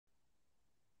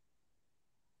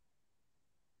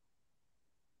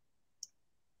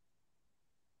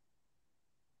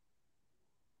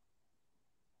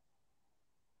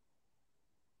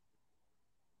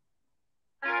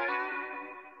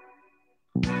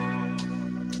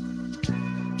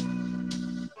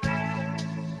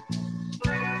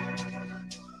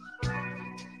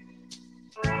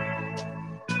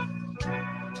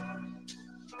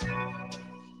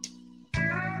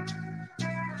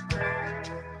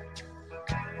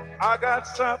I got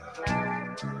something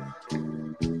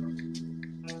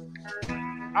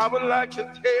I would like to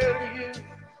tell you.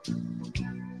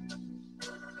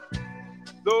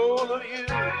 Those of you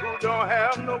who don't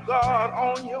have no God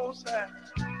on your side.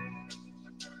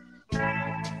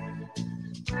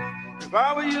 If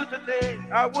I were you today,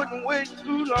 I wouldn't wait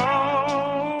too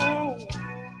long.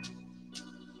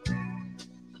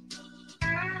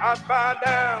 I'd bow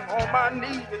down on my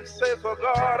knees and say, for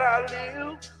God I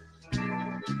live,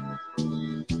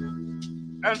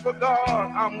 and for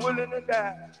God I'm willing to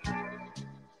die.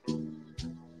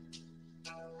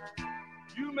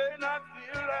 You may not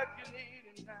feel like you need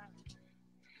it now.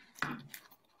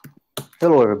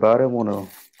 Hello, everybody. I want to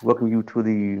welcome you to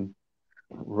the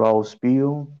Raw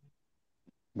Spiel,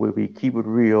 where we keep it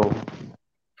real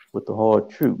with the hard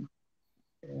truth.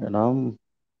 And I'm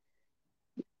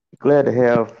glad to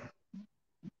have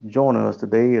joining us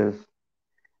today as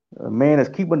a man that's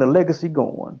keeping the legacy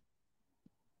going.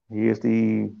 He is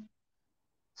the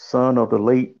son of the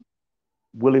late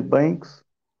Willie Banks.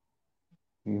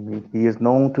 He is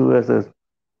known to as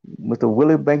Mr.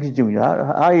 Willie Banks Jr.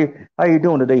 How you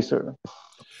doing today, sir?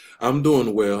 I'm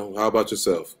doing well. How about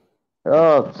yourself?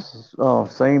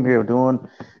 Same here. Doing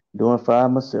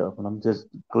fine myself, and I'm just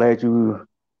glad you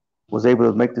was able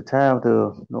to make the time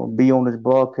to be on this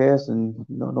broadcast and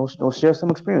share some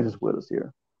experiences with us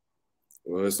here.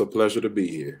 Well, it's a pleasure to be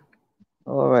here.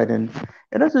 All right, and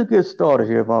let's just get started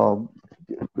here.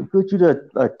 Could you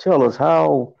tell us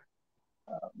how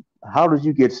did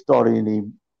you get started in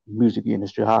the music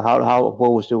industry? What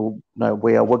was your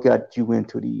way? What got you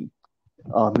into the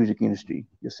music industry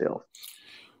yourself?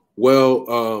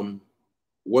 Well,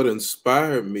 what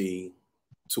inspired me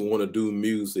to want to do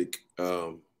music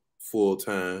full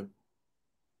time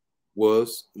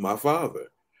was my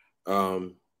father.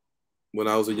 When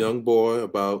I was a young boy,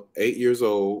 about 8 years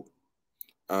old,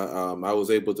 I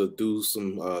was able to do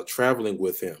some traveling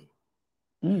with him,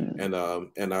 and I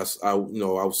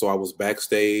was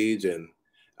backstage and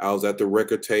I was at the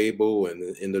record table and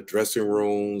in the dressing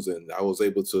rooms, and I was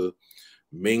able to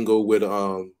mingle with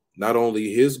not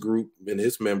only his group and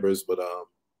his members, but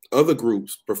other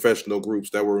groups, professional groups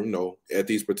that were at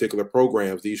these particular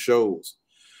programs, these shows,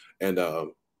 and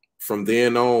from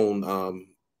then on,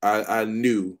 I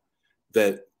knew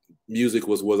that music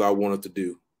was what I wanted to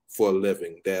do for a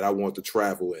living, that I wanted to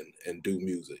travel and do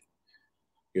music,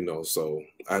 so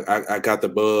I got the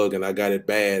bug and I got it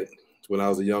bad when I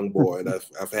was a young boy, and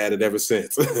I've had it ever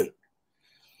since. I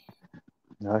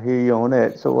hear you on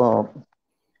that.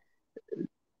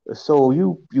 So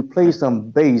you play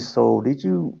some bass. So did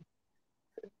you?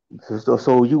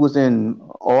 So you was in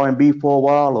R&B for a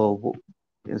while, or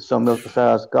in something else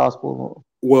besides gospel?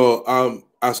 Well,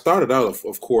 I started out,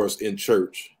 of course, in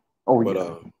church. Oh, but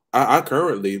yeah. I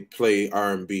currently play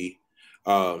R&B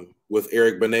with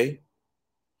Eric Benet,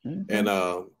 Mm-hmm.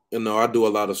 and I do a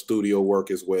lot of studio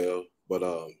work as well. But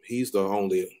he's the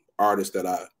only artist that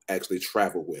I actually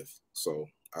travel with. So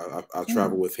I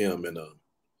travel with him, and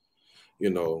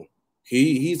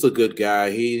he's a good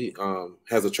guy. He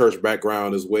has a church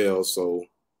background as well, so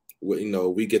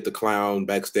we get the clown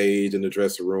backstage in the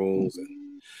dressing rooms, and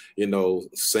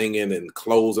singing and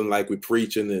closing like we're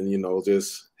preaching, and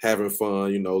just having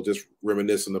fun, just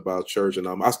reminiscing about church. And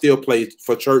I still play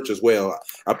for church as well.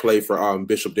 I play for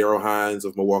Bishop Darrell Hines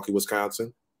of Milwaukee,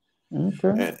 Wisconsin.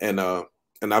 Okay. And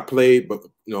I played, but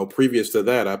previous to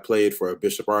that, I played for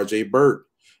Bishop R.J. Burt,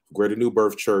 Greater New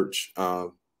Birth Church,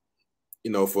 for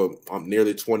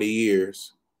nearly 20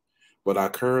 years. But I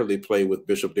currently play with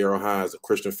Bishop Darrell Hines of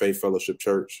Christian Faith Fellowship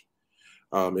Church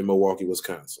in Milwaukee,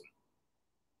 Wisconsin.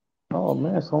 Oh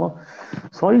man, so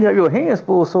you have your hands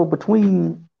full. So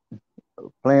between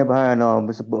playing behind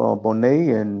Mr.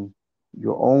 Bonet and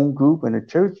your own group and the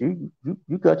church, you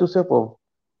got yourself a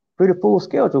pretty full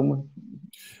schedule.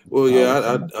 Well,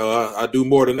 yeah, I do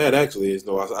more than that actually.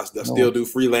 I still do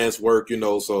freelance work,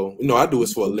 so I do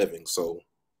this for a living. So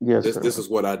yes, this is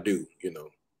what I do,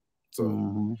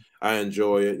 So I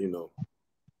enjoy it,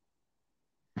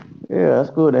 Yeah, that's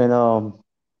good. And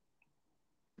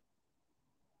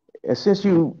since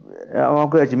I'm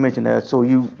glad you mentioned that. So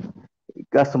you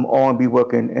got some R&B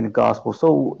work in the gospel.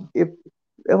 So if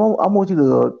I want you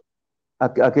to,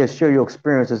 I guess, share your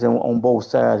experiences on both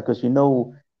sides, because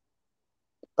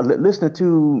listening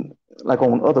to like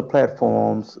on other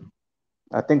platforms,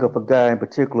 I think of a guy in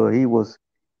particular.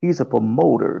 He's a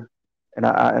promoter, and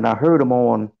I heard him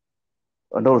on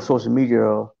another social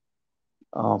media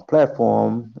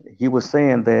platform. He was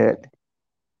saying that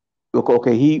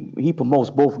okay, he promotes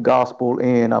both gospel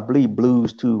and I believe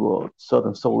blues to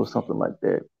Southern soul or something like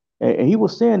that. And he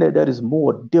was saying that is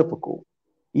more difficult.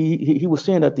 he was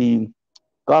saying that the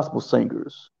gospel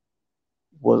singers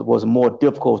was more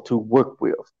difficult to work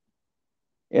with.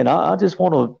 And I just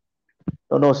want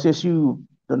to, since you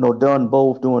done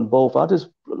both, doing both, I just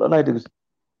like to,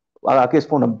 I guess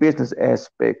from the business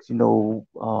aspects,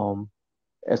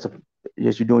 as a,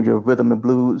 yes, you're doing your rhythm and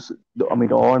blues, I mean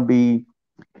the R&B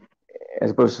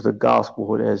as versus the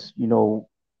gospel, as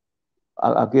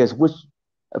I guess which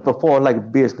for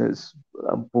like business,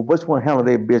 which one handle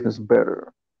their business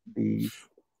better, the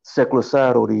secular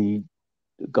side or the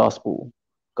gospel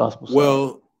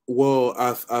side? Well,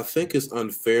 I think it's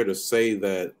unfair to say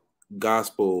that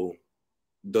gospel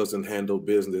doesn't handle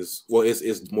business. Well,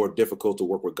 it's more difficult to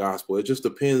work with gospel. It just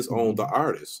depends on the Hmm.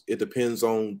 artist. It depends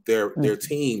on their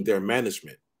team, their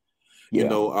management.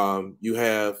 Yeah. You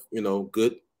have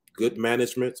good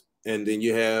management, and then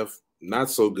you have not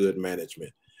so good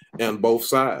management, on both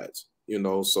sides.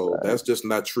 So Right. that's just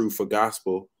not true for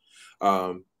gospel.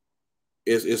 Um,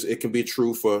 it can be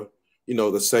true for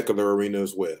the secular arena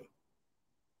as well.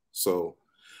 So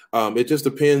it just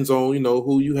depends on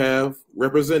who you have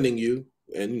representing you,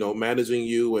 and managing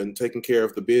you and taking care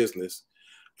of the business.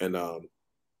 And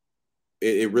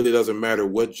it really doesn't matter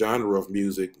what genre of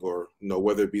music, or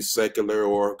whether it be secular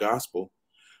or gospel.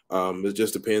 It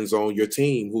just depends on your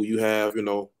team, who you have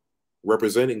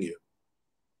representing you.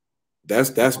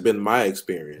 That's been my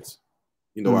experience.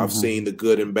 I've seen Hmm. the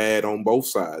good and bad on both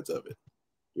sides of it.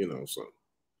 So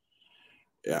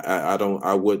yeah,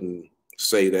 I wouldn't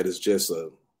say that it's just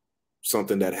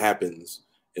something that happens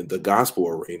in the gospel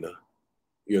arena.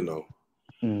 you know,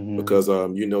 Hmm. because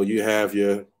you have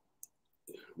your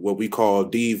what we call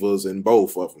divas in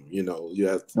both of them. You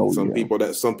have Oh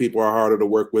yeah. some people are harder to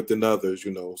work with than others.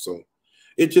 So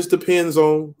it just depends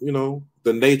on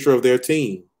the nature of their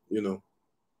team.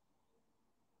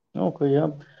 Okay. Yeah.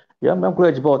 Yeah. I'm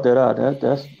glad you brought that out.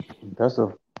 That's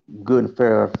a good and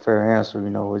fair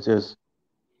answer. It's just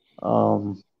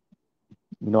um,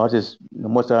 I just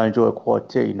much I enjoy a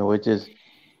quartet.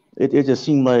 It just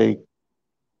seemed like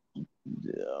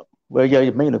well, yeah,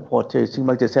 mainly quartet. It seemed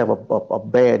like just have a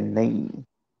bad name.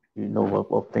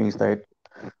 Of things that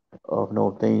of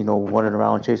no thing, running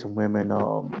around chasing women,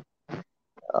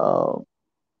 uh,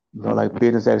 like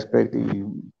business aspect, the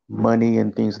money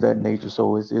and things of that nature.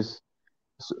 So it's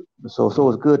so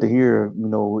it's good to hear,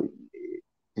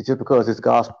 it's just because it's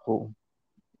gospel,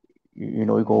 you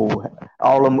go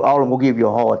all of them will give you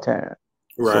a hard time.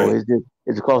 So Right.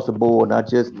 it's across the board, not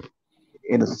just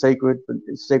in the sacred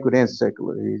and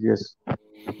secular. It's just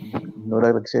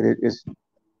like I said, it's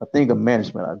a thing of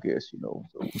management, I guess. So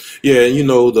Yeah, and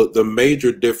the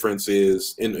major difference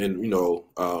is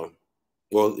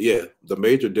well, yeah, the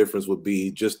major difference would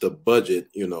be just the budget.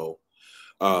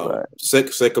 right,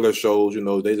 Secular shows,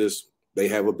 they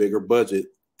have a bigger budget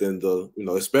than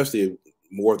especially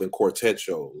more than quartet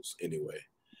shows anyway.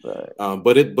 right.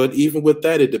 But even with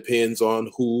that, it depends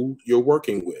on who you're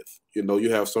working with.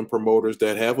 You have some promoters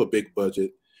that have a big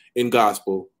budget in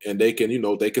gospel, and they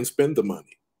can spend the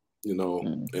money. And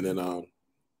Hmm. then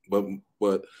but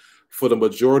but for the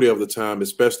majority of the time,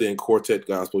 especially in quartet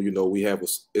gospel, we have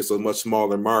it's a much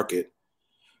smaller market.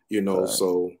 Right.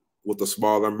 So with a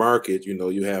smaller market,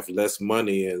 you have less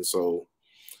money, and so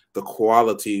the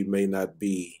quality may not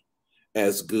be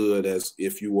as good as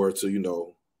if you were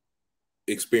to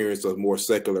experience a more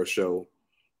secular show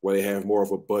where they have more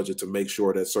of a budget to make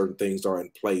sure that certain things are in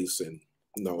place, and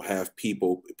have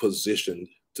people positioned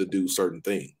to do certain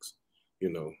things. you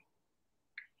know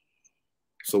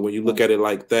so when you look at it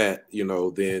like that,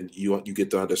 then you get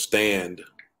to understand,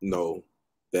 you know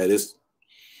that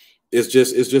it's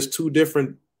just two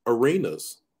different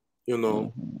arenas. you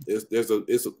know Hmm.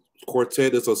 it's a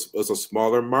quartet is a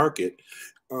smaller market,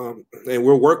 and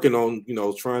we're working on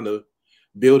trying to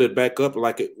build it back up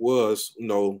like it was.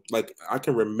 Like I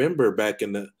can remember back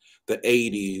in the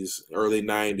 80s, early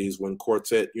 90s, when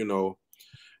quartet,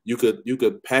 you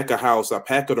could pack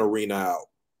an arena out.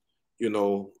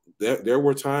 There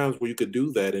were times where you could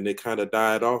do that, and it kind of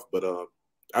died off. But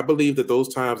I believe that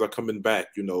those times are coming back.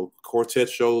 Quartet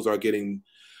shows are getting,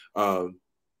 um,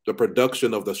 the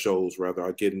production of the shows rather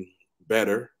are getting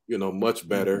better. Much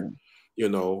better.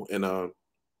 Hmm. And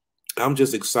I'm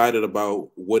just excited about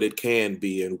what it can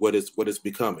be and what it's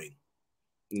becoming.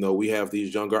 We have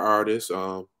these younger artists,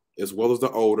 as well as the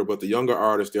older, but the younger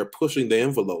artists, they're pushing the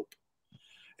envelope,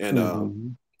 and Hmm.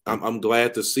 I'm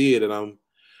glad to see it, and I'm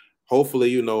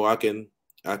hopefully I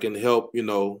can help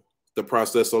the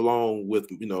process along with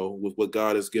what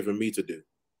God has given me to do.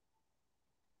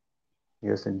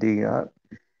 Yes, indeed.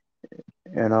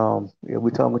 And yeah,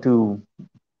 we're talking to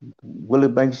Willie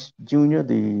Banks Jr.,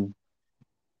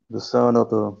 the the son of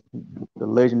the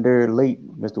legendary late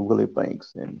Mr. Willie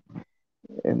Banks, and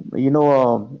you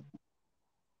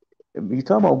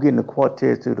talking about getting the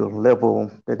quartet to the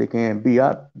level that they can be.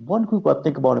 One group I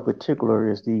think about in particular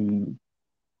is the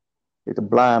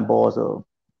Blind Boys of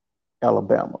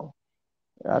Alabama.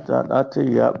 I tell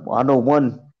you, I know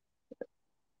one.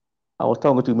 I was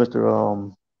talking to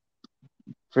Mr.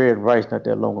 Fred Rice not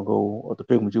that long ago of the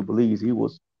Pilgrim Jubilees. He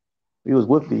was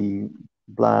with the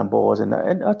Blind Boys, and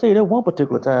I tell you that one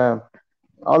particular time,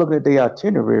 I looked at their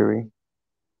itinerary.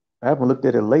 I haven't looked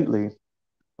at it lately,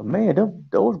 but man,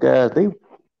 those guys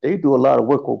they do a lot of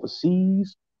work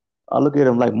overseas. I look at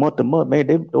them like month to month,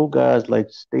 man. Those guys like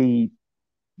stay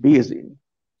busy, super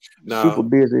Now,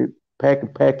 busy,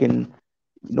 packing,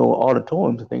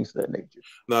 auditoriums and things of that nature.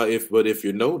 if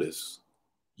you notice,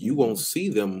 you won't Mhm. see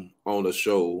them on a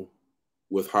show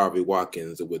with Harvey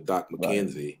Watkins and with Doc Right,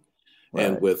 McKenzie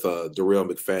and right. with Darrell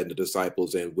McFadden, the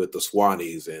Disciples, and with the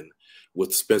Swannies and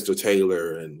with Spencer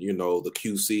Taylor and the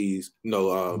QCs,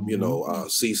 Mhm.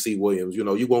 CC Williams.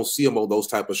 You won't see them on those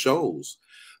type of shows.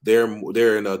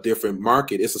 They're in a different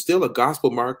market. It's still a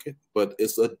gospel market, but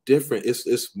it's a different.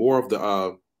 It's more of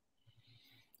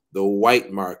the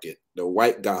white market, the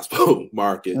white gospel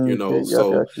market. Okay, yeah, I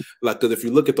So got you. like, because if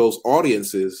you look at those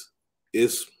audiences,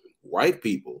 it's white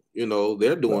people. They're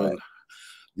Right. doing,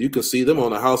 you can see them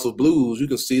on the House of Blues. You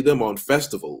can see them on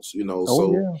festivals, Oh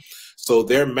so yeah.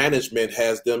 their management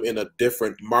has them in a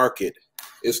different market.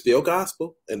 It's still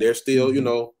gospel and they're still,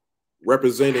 Hmm.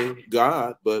 representing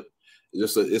God, but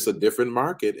it's a different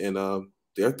market, and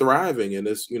they're thriving, and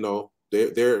it's, Yeah.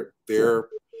 their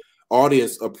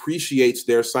audience appreciates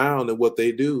their sound and what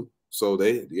they do. So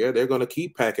they're gonna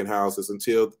keep packing houses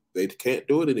until they can't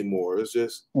do it anymore. It's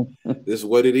just, this is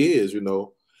what it is.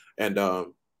 And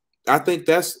I think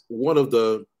that's one of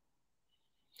the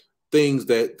things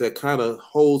that kind of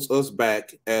holds us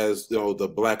back as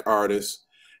the black artists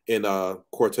in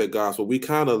quartet gospel. We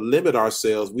kind of limit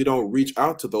ourselves. We don't reach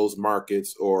out to those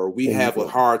markets, or we There you have a go.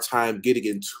 hard time getting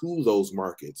into those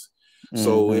markets.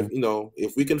 So Hmm.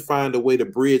 if we can find a way to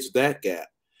bridge that gap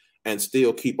and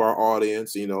still keep our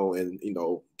audience,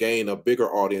 and gain a bigger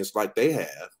audience like they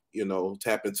have,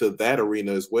 tap into that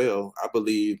arena as well, I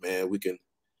believe, man, we can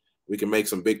make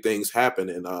some big things happen.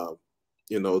 And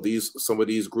these some of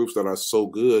these groups that are so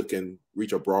good can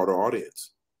reach a broader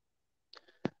audience.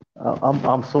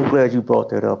 I'm so glad you brought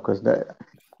that up because that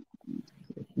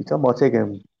you talking about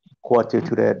taking quartet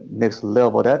to that next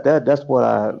level. That's what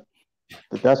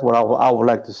I would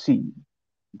like to see.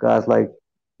 Guys like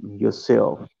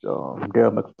yourself,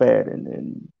 Daryl McFadden,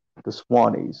 and the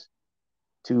Swannies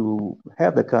to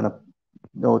have that kind of,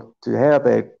 to have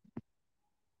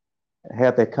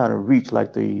that kind of reach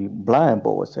like the Blind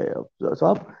Boys have.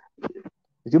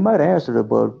 You might answer it,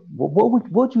 but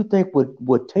what you think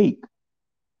would take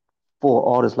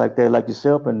for artists like that, like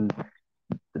yourself and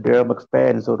the Daryl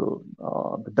McFadden's or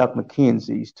the Doc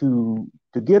McKenzie's to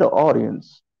get an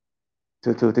audience,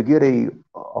 to get a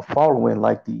following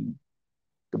like the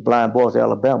Blind Boys of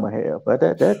Alabama have. But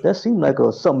that seemed like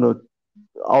something that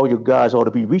all your guys ought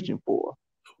to be reaching for,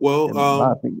 Well, in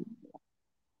my opinion.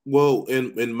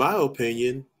 in my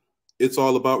opinion, it's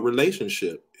all about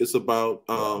relationship. It's about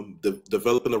Yeah,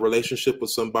 developing a relationship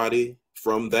with somebody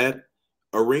from that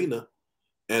arena,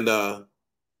 and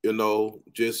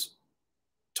just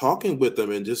talking with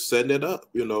them and just setting it up.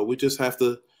 We just have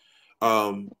to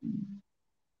um,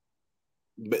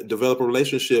 develop a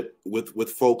relationship with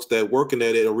folks that work in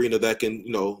that arena that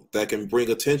can bring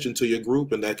attention to your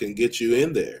group and that can get you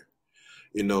in there.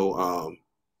 you know um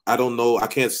I don't know, I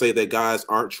can't say that guys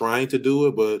aren't trying to do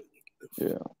it, but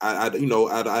yeah,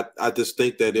 I just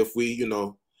think that if we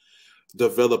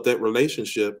develop that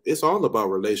relationship, it's all about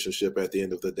relationship at the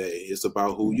end of the day. It's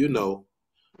about who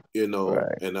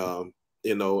right, and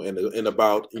and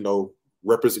about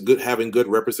represent good, having good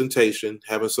representation,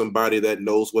 having somebody that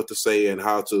knows what to say and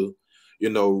how to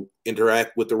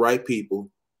interact with the right people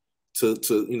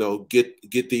to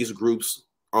get these groups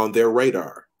on their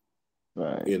radar.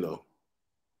 right. you know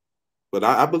but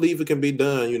I believe it can be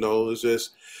done. It's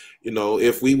just,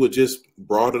 if we would just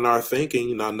broaden our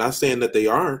thinking. I'm not saying that they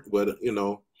aren't, but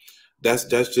that's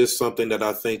just something that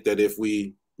I think that if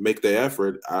we make the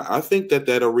effort, I think that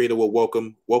arena will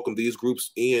welcome these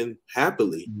groups in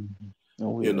happily. Mhm.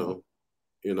 Oh You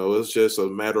yeah, know, it's just a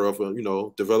matter of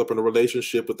developing a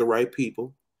relationship with the right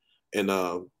people, and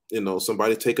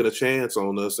somebody taking a chance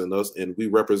on us, and we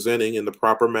representing in the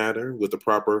proper manner with the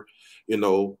proper you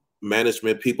know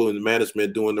management, people in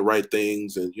management doing the right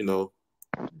things, and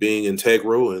being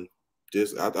integral, and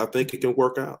just I think it can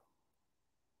work out.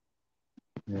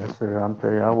 yes sir. I'm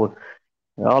telling you, I would.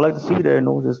 I like to see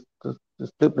that,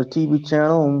 just flip the TV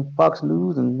channel on Fox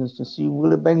News and just see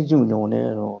Willie Banks Jr. on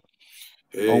there, along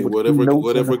Hey, with the keynotes and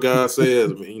whatever God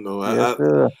says, yes,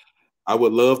 sir. I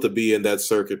would love to be in that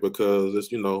circuit because it's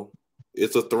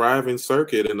it's a thriving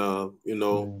circuit, and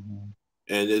Mhm.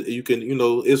 and you can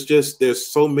it's just there's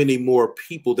so many more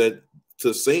people that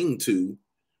to sing to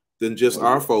than just Oh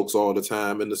our yeah, folks all the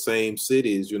time in the same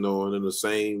cities, and in the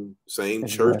same exactly.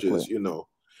 churches.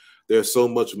 There's so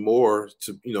much more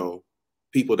to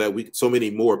people that so many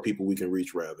more people we can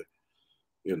reach rather.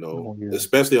 Oh yeah.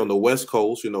 Especially on the West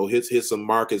Coast. Hit some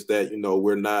markets that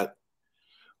we're not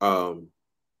um,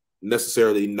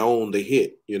 necessarily known to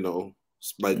hit. Mhm.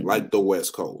 Like the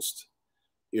West Coast.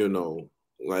 You know,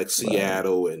 like Right.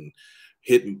 Seattle and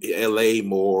hitting LA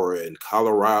more and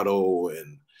Colorado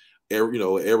and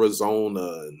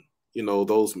Arizona and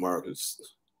those markets.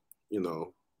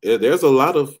 There's a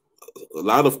lot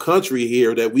of country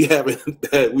here that we haven't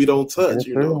that we don't touch.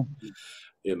 Yes, sir.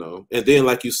 And then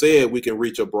like you said, we can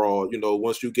reach abroad.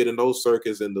 Once you get in those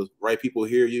circuits and the right people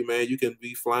hear you, man, you can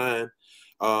be flying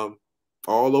um,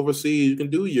 all overseas. You can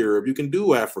do Europe, you can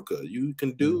do Africa, you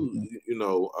can do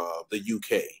Mhm. the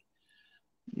UK.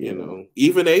 Yeah.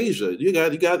 Even Asia. You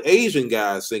got Asian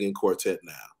guys singing quartet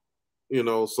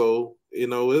now. So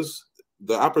it's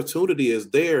the opportunity is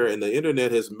there, and the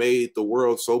internet has made the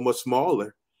world so much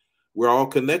smaller. We're all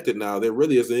connected now. There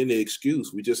really isn't any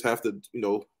excuse. We just have to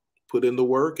put in the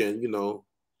work and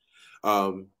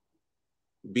um,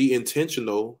 be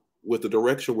intentional with the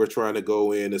direction we're trying to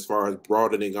go in as far as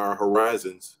broadening our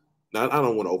horizons. Now, I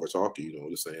don't want to overtalk you.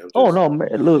 I'm just saying. I'm Oh just no,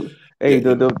 man. Look, yeah, hey,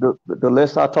 the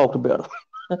less I talk, the better.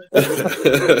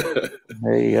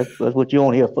 Hey, that's what you're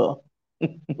on here for.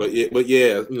 but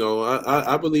yeah,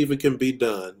 I believe it can be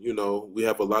done. We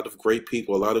have a lot of great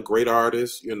people, a lot of great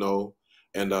artists,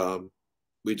 and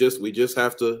we just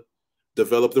have to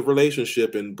develop the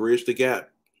relationship and bridge the gap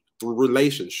through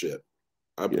relationship.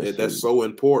 Yes, sir. That's so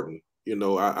important.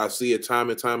 I see it time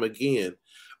and time again,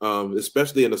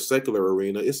 especially in the secular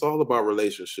arena. It's all about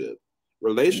relationship. Mm.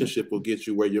 Relationship will get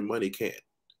you where your money can't.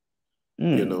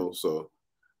 Mm. So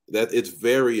that it's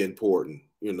very important.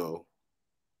 You know,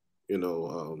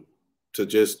 to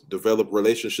just develop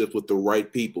relationships with the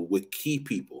right people, with key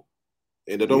people,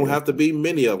 and there don't Yeah, have to be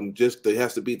many of them. Just there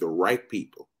has to be the right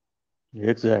people.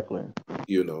 exactly.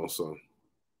 So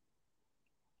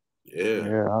yeah.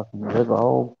 Yeah, that's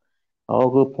all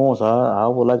good points. I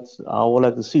would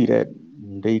like to see that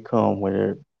day come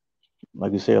where,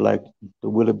 like you said, like the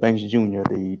Willie Banks Jr.,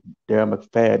 the Darren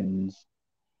McFaddens,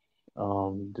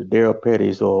 the Daryl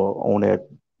Pettis are on that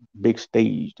big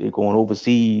stage. They're going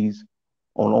overseas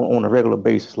on a regular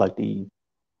basis, like the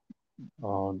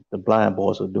blind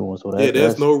boys are doing. So Yeah,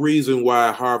 there's that's no reason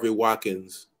why Harvey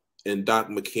Watkins and Doc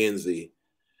McKenzie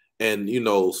and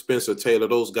Spencer Taylor,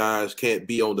 those guys can't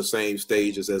be on the same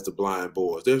stages as the Blind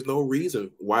Boys. There's no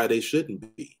reason why they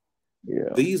shouldn't be.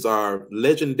 yeah. These are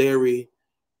legendary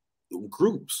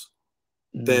groups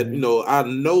that Hmm. I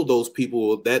know those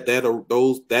people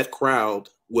that crowd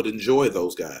would enjoy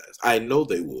those guys. I know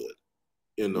they would.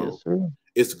 You know, Yes, sir.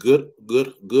 it's good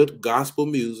gospel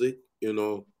music. And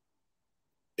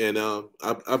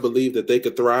I believe that they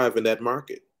could thrive in that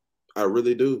market. I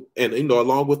really do, and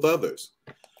along with others.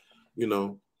 You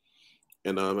know,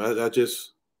 and I'm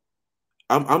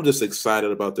just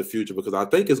excited about the future because I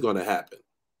think it's going to happen.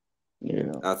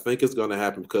 Yeah. I think it's going to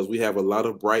happen because we have a lot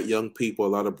of bright young people, a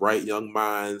lot of bright young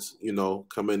minds,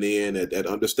 coming in that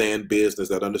understand business,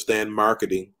 that understand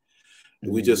marketing.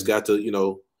 We just Hmm. got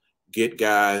to, get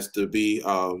guys to be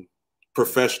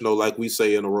professional, like we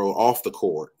say in a row, off the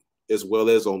court as well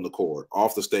as on the court,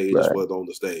 off the stage as Right. well as on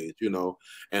the stage,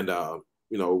 and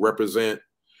represent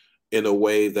in a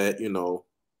way that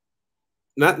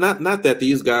not that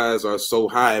these guys are so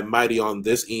high and mighty on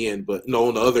this end, but no,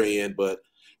 on the other end, but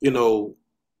you know,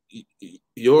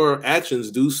 your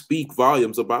actions do speak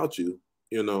volumes about you,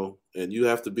 and you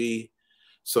have to be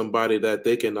somebody that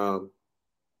they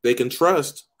can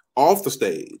trust off the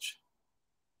stage,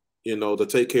 to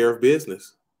take care of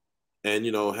business and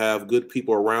have good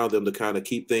people around them to kind of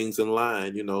keep things in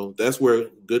line. That's where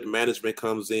good management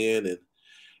comes in, and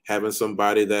having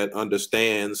somebody that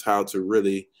understands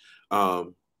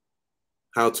um,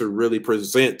 how to really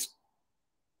present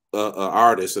a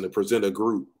artist and to present a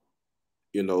group.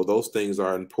 Those things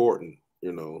are important.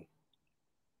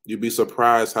 You'd be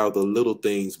surprised how the little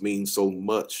things mean so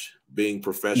much being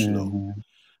professional. Hmm.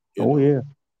 You Oh know, yeah.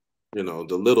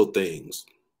 the little things.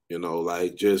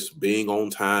 Like just being on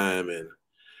time and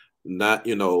not,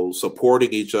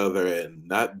 supporting each other and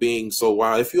not being so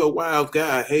wild. If you're a wild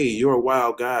guy, hey, you're a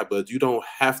wild guy, but you don't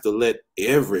have to let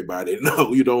everybody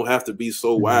know. You don't have to be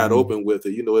so wide open with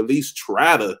it. At least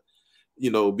try to,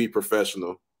 be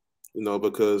professional,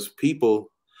 because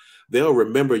people, they'll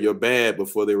remember your bad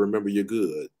before they remember your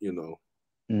good,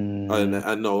 And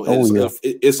I know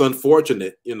it's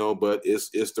unfortunate, but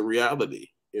it's the reality,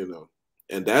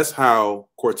 and that's how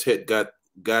Quartet got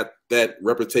that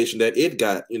reputation that it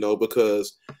got,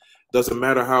 because doesn't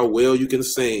matter how well you can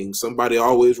sing, somebody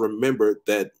always remembered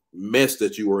that mess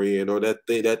that you were in, or that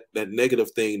thing, that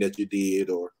negative thing that you did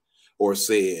or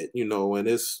said, and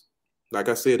it's, like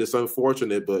I said, it's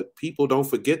unfortunate, but people don't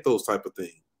forget those type of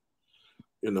things,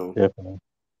 Definitely.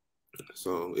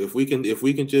 So if we can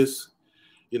just,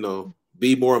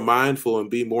 be more mindful and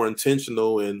be more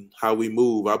intentional in how we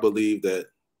move, I believe that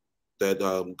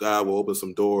God will open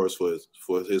some doors for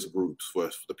his groups, for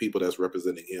the people that's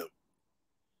representing him,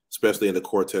 especially in the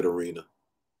quartet arena.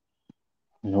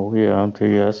 Yeah, I'm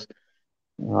telling you,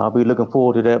 I'll be looking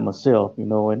forward to that myself,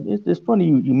 and it's funny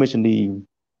you mentioned the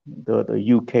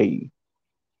UK.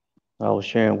 I was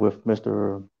sharing with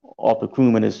Mr. Arthur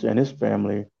Kroom and his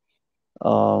family.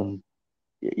 Um,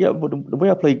 yeah, but the way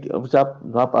I play,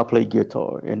 I play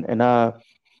guitar, and I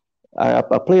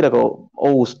play like a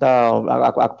old style.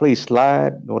 I play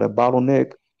slide, that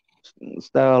bottleneck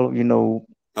style.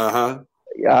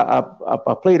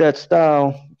 I play that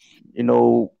style.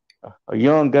 A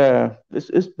young guy.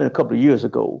 It's been a couple of years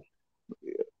ago.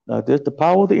 There's the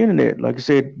power of the internet. Like you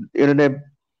said, the internet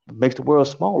makes the world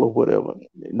smaller, whatever.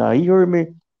 Now he heard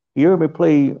me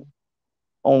play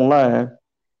online,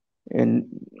 and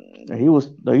he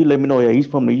let me know, yeah, he's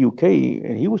from the UK,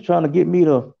 and he was trying to get me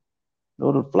to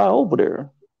fly over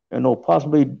there and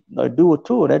possibly do a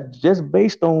tour. That just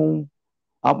based on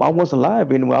I wasn't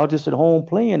live anyway. I was just at home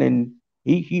playing, and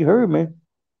he heard me,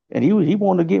 and he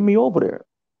wanted to get me over there.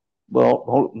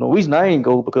 Well, no reason I ain't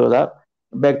go because I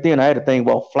back then I had a thing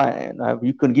about flying.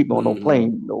 You couldn't get me on no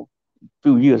plane, a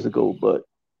few years ago. But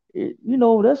it's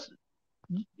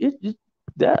just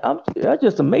that's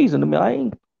just amazing to me.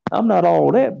 I'm not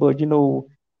all that, but no,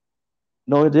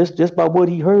 just by what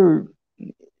he heard,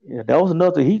 yeah, that was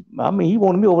another. He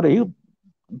wanted me over there. He was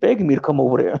begging me to come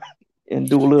over there and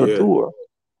do a little tour.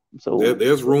 So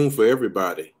there's room for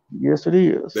everybody. Yes, it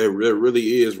is. There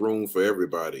really is room for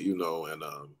everybody, and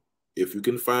if you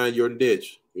can find your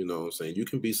niche, what I'm saying, you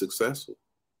can be successful,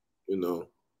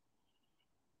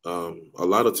 a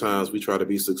lot of times we try to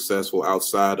be successful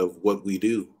outside of what we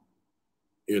do,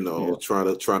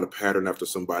 trying to pattern after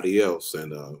somebody else,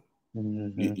 and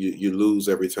you lose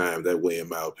every time that way, in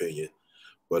my opinion.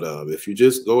 But if you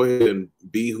just go ahead and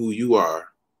be who you are,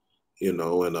 and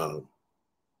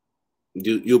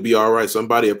you'll be all right.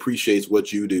 Somebody appreciates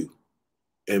what you do,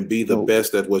 and be the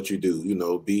best at what you do.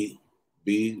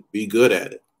 Be good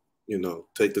at it.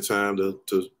 Take the time to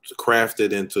craft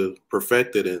it and to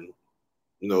perfect it, and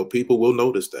people will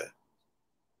notice that.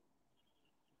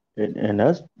 And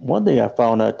that's one thing I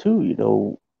found out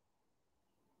too.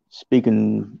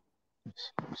 Speaking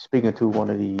to one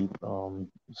of the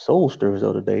soulsters the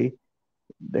other day,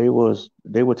 they were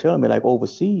telling me, like,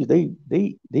 overseas they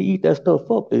eat that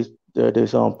stuff up. There's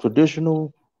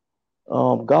traditional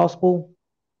gospel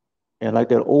and like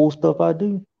that old stuff I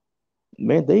do.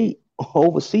 Man, they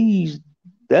overseas,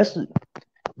 that's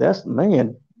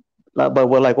man,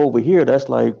 like over here, that's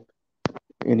like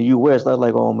in the US, that's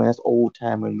like, oh man, that's old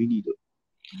time and we need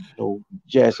to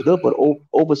jazz it up. But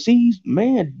overseas,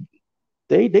 man,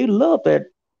 they love that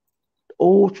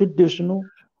old traditional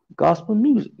gospel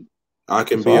music. I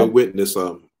can be a witness.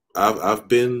 I've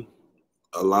been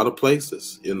a lot of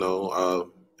places, and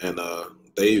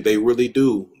they really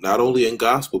do, not only in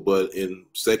gospel but in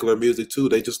secular music too.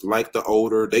 They just like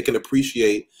they can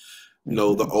appreciate,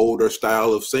 the older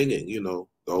style of singing, the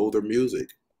older music.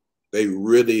 They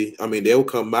really, they'll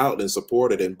come out and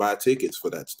support it and buy tickets for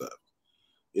that stuff,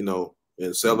 and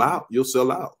sell out. You'll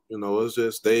sell out. It's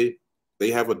just they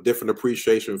have a different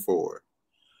appreciation for it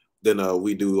than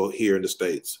we do here in the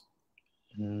States.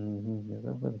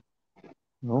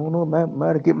 No, might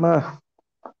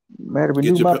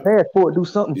renew my passport, do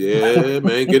something. Yeah,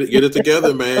 man, get it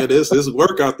together, man. This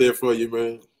work out there for you,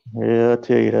 man. Yeah, I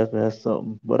tell you, that's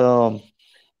something. But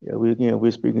yeah,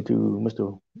 we're speaking to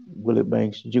Mr. Willie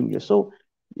Banks Jr. So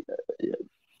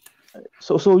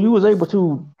you was able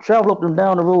to travel up and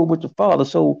down the road with your father.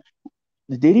 So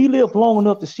did he live long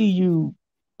enough to see you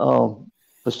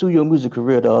pursue your music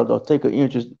career, or take an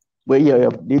interest? Well,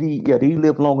 did he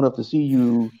live long enough to see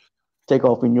you take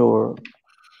off in your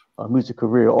music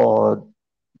career, or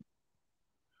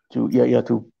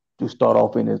to to start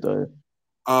off in his to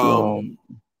Um,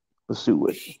 pursue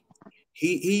it?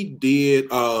 he did.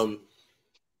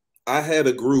 I had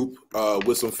a group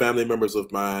with some family members of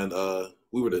mine.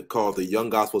 We were called the Young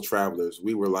Gospel Travelers.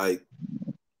 We were like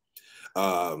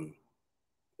um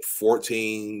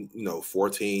 14,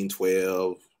 14,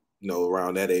 12,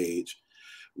 around that age.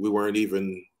 We weren't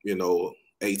even,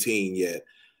 18 yet.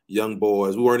 Young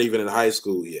boys. We weren't even in high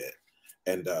school yet.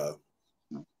 And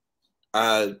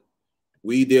I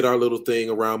we did our little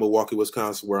thing around Milwaukee,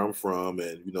 Wisconsin, where I'm from,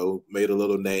 and made a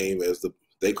little name as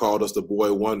they called us the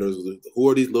Boy Wonders. Who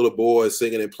are these little boys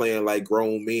singing and playing like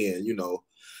grown men,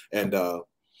 And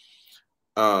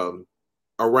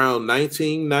around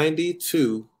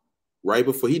 1992, right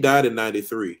before he died in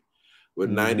 93, with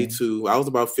 92, I was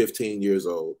about 15 years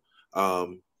old.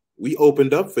 We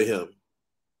opened up for him.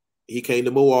 He came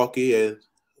to Milwaukee, and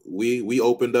we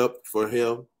opened up for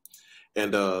him.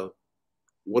 And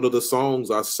one of the songs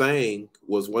I sang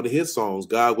was one of his songs,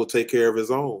 God Will Take Care of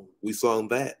His Own. We sung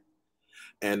that.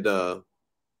 And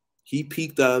he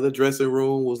peeked out of the dressing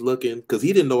room, was looking, because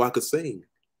he didn't know I could sing.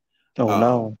 Oh,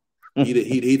 no. he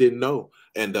didn't know.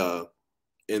 And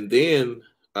then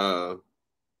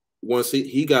once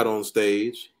he got on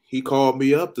stage, he called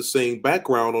me up to sing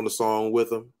background on the song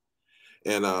with him.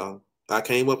 And I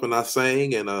came up and I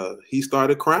sang, and he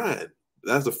started crying.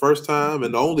 That's the first time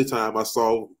and the only time I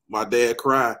saw my dad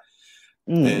cry.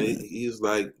 And he's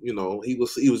like, he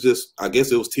was just, I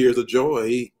guess it was tears of joy.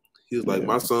 He was like,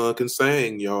 my son can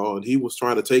sing, y'all. And he was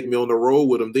trying to take me on the road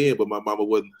with him then, but my mama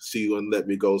wouldn't let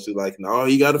me go. She's like, no,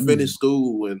 he got to finish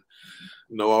school and,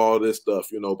 all this stuff,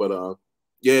 but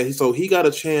yeah, so he got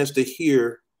a chance to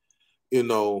hear,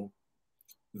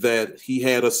 that he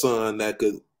had a son that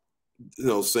could,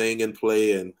 sing and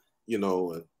play and,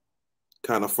 and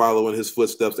kind of following his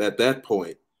footsteps at that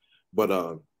point.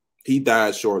 But he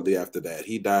died shortly after that.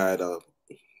 He died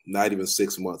not even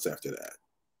 6 months after that.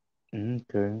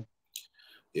 Okay.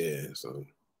 Yeah, so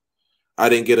I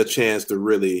didn't get a chance to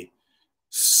really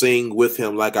sing with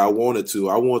him like I wanted to.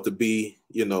 I wanted to be,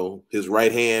 his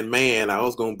right-hand man. I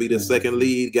was going to be the second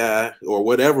lead guy or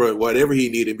whatever he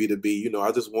needed me to be.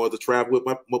 I just wanted to travel with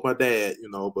my dad,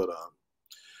 but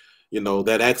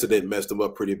that accident messed him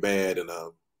up pretty bad, and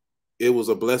it was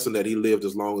a blessing that he lived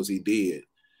as long as he did.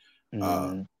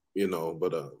 But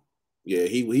yeah,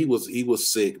 he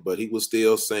was sick, but he was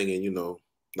still singing,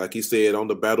 like he said, on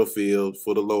the battlefield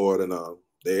for the Lord, and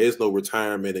there is no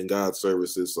retirement in God's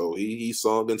services, so he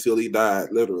sung until he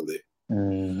died, literally.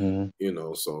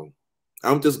 So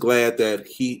I'm just glad that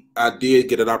I did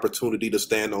get an opportunity to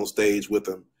stand on stage with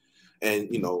him, and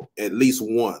at least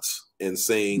once, and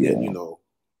sing, and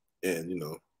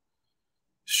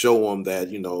show him that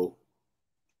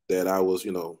that I was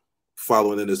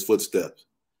following in his footsteps.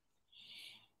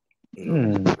 I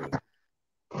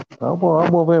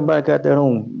wonder if anybody got that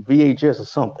on VHS or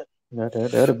something.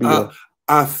 That'll be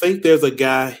I think there's a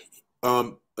guy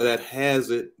that has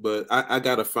it, but I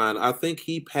gotta find. I think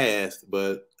he passed,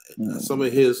 but some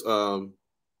of his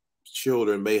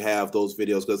children may have those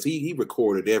videos because he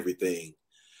recorded everything,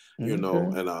 and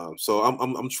so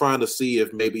I'm trying to see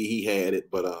if maybe he had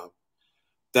it, but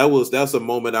that's a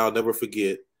moment I'll never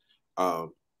forget.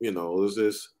 It was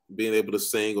just being able to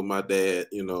sing with my dad.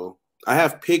 I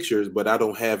have pictures, but I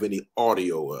don't have any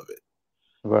audio of it.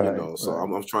 Right. So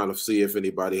right. I'm trying to see if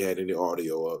anybody had any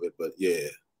audio of it, but yeah.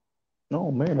 Oh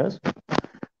man,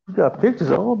 you got pictures.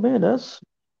 Oh man, that's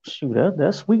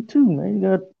sweet too, man.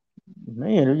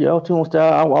 Y'all two on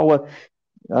style.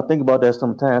 I think about that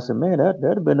sometimes. And man, that'd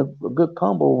have been a good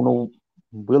combo.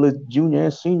 Willie Jr.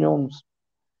 and Senior.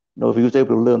 If he was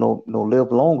able to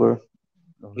live longer.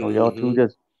 Y'all two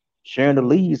just sharing the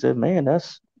leads. And man, that'd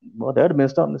have been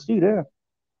something to see there.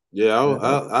 Yeah,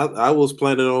 I was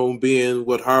planning on being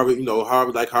what Harvey,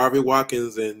 like Harvey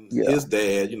Watkins and his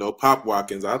dad, Pop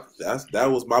Watkins.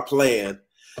 That was my plan,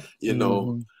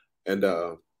 and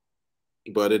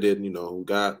but it didn't,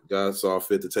 God saw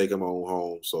fit to take him on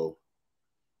home. So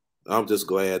I'm just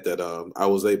glad that I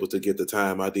was able to get the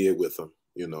time I did with him,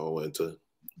 and to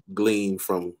glean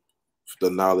from the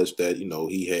knowledge that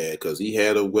he had, because he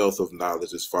had a wealth of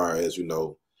knowledge as far as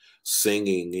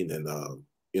singing and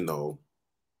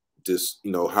just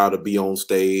how to be on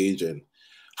stage and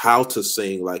how to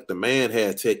sing. Like, the man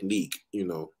had technique,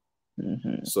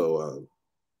 so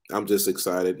I'm just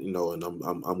excited, and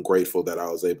I'm grateful that I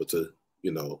was able to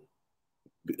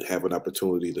have an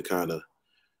opportunity to kind of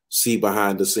see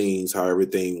behind the scenes how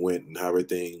everything went and how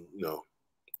everything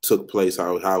took place,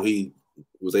 how he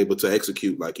was able to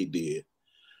execute like he did.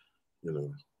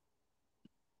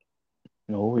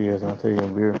 Oh yes, I'll tell you,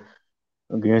 we're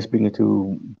again speaking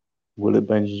to Willie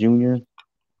Banks Jr.,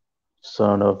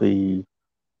 son of the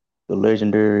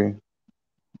legendary,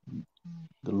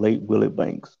 the late Willie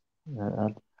Banks.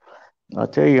 I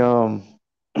tell you,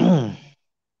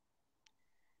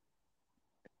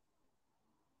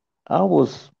 I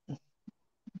was,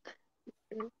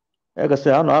 like I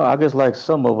said, I don't know. I guess like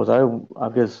some of us, I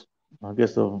guess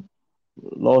a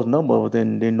large number of us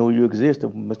didn't know you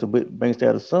existed. Mr. Banks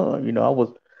had a son.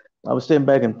 I was sitting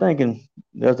back and thinking,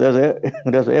 there's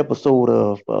an episode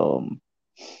of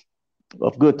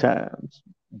Good Times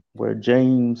where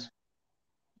James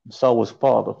saw his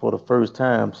father for the first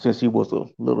time since he was a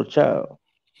little child,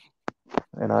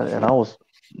 and I was,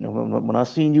 when I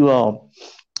seen you,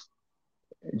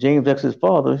 James X his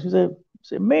father, she said,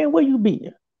 man, where you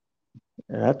been?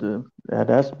 And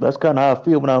that's kind of how I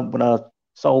feel when I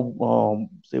saw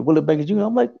say Willie Banks Jr.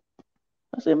 I'm like,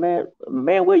 I said, man,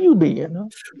 where you been? Huh?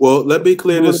 Well, let me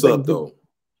clear Willie this up Banks Jr. though.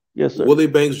 Yes, sir. Willie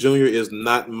Banks Jr. is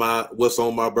not what's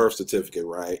on my birth certificate,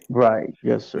 right? Right.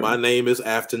 Yes, sir. My name is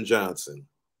Afton Johnson.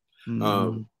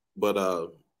 Mm-hmm. But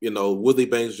Willie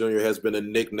Banks Jr. has been a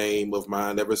nickname of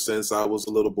mine ever since I was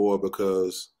a little boy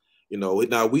because, now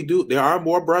there are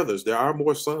more brothers, there are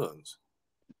more sons.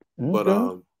 Okay. But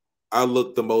I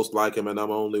look the most like him, and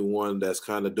I'm only one that's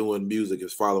kind of doing music,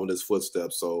 is following his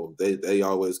footsteps. So they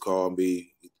always call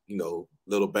me,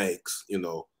 Little Banks,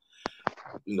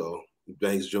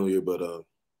 Banks Jr. But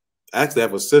I actually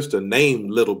have a sister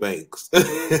named Little Banks.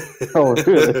 Oh,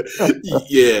 really?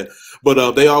 Yeah,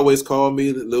 but they always call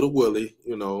me Little Willie.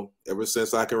 Ever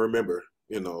since I can remember.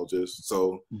 Just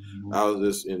so I was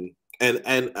just in,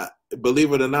 and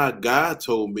believe it or not, God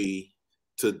told me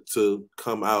to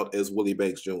come out as Willie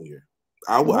Banks Jr.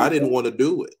 I didn't want to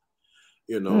do it,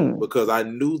 because I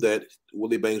knew that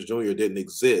Willie Banks Jr. didn't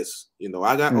exist.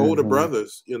 I got older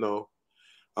brothers,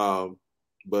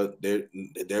 but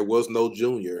there was no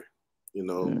junior,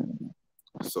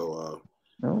 So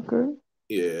okay.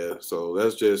 Yeah, so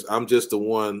I'm just the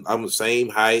one. I'm the same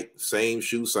height, same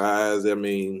shoe size. I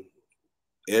mean,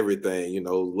 everything,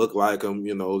 look like him,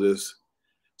 this.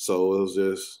 So it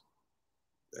was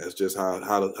that's just how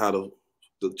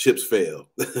the chips fell.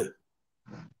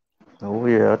 Oh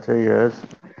yeah, I tell you,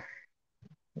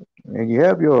 and you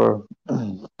have your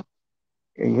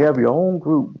own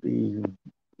group, the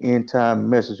End Time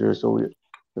Messengers. So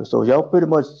y'all pretty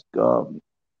much. I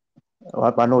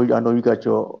know you got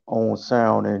your own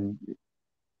sound, and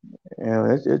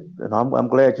I'm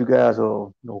glad you guys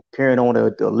are carrying on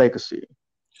the legacy.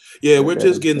 Yeah, we're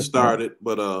just getting started,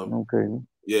 but okay.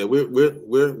 Yeah,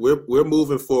 we're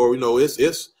moving forward.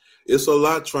 It's a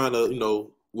lot trying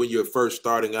to when you're first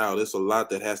starting out, it's a lot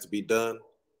that has to be done,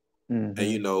 and I've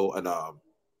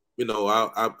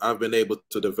been able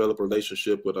to develop a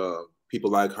relationship with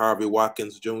people like Harvey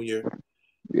Watkins Jr.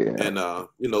 Yeah. And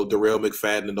Darrell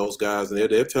McFadden and those guys, and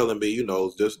they're telling me, you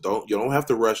don't have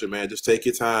to rush it, man. Just take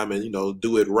your time and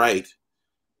do it right.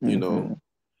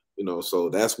 So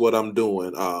that's what I'm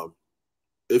doing.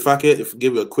 If I could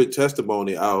give you a quick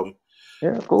testimony, yeah,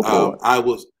 go for it. I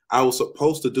was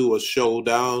supposed to do a show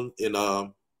down in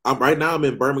I'm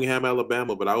in Birmingham,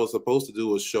 Alabama, but I was supposed to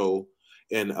do a show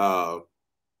in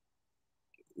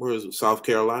where is it?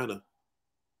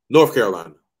 North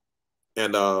Carolina.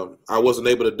 And I wasn't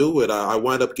able to do it. I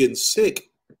wound up getting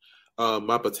sick.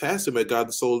 My potassium had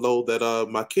gotten so low that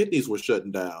my kidneys were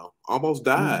shutting down. Almost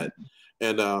died,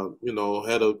 and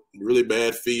had a really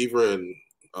bad fever and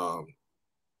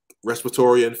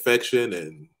respiratory infection,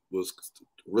 and was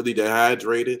really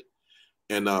dehydrated.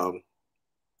 And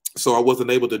so I wasn't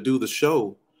able to do the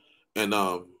show. And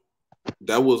I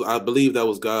believe that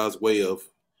was God's way of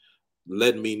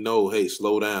letting me know, hey,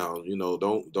 slow down,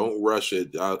 don't rush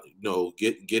it.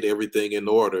 Get everything in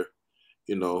order,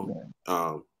 because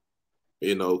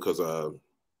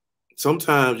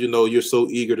sometimes, you're so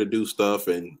eager to do stuff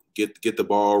and get the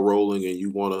ball rolling and you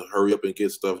want to hurry up and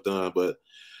get stuff done. But,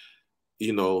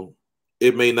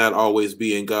 it may not always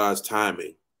be in God's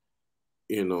timing,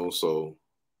 so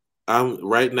I'm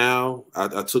right now,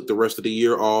 I took the rest of the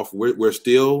year off. We're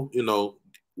still,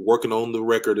 working on the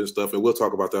record and stuff, and we'll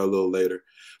talk about that a little later.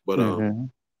 But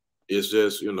it's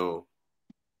just,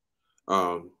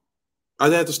 I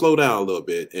had to slow down a little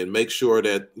bit and make sure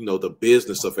that the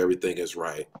business of everything is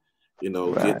right.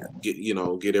 Right.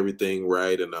 Get everything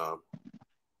right, and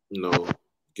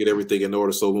get everything in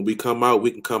order. So when we come out,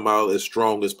 we can come out as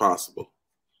strong as possible.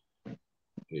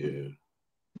 Yeah.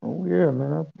 Oh yeah,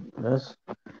 man. I guess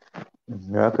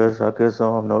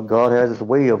God has his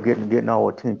way of getting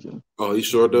our attention. Oh, he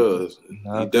sure does.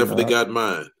 He definitely got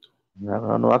mine.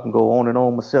 I know I can go on and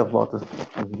on myself about this.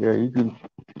 Yeah,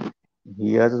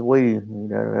 he has his way.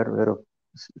 That'll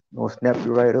snap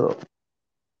you right up.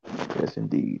 Yes,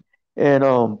 indeed. And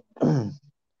I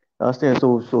understand.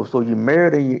 So you're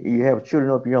married and you have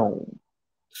children of your own.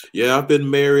 Yeah, I've been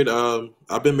married.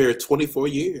 I've been married 24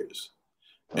 years,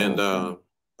 and Okay.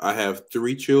 I have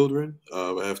 3 children.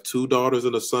 I have 2 daughters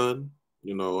and a son.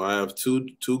 I have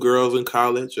two girls in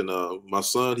college, and my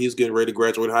son, he's getting ready to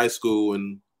graduate high school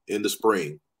in the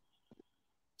spring.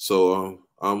 So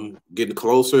I'm getting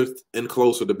closer and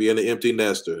closer to being an empty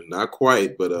nester. Not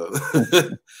quite, but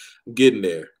getting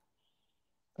there.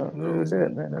 I You know, heard so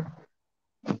that, man.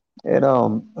 And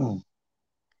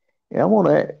yeah, I want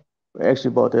to ask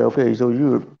you about that. Okay, so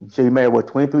you married what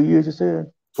 23 years? You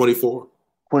said 24.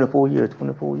 24 years.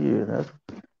 24 years.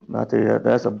 I tell you,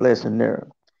 that's a blessing there.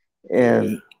 Yeah.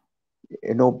 And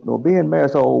no, being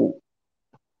married. So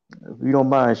if you don't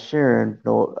mind sharing,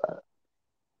 how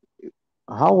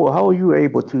are you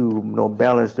able to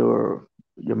balance your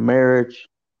marriage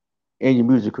and your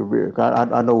music career? 'Cause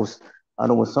I know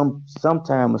when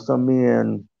sometimes some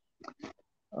men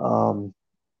um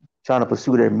trying to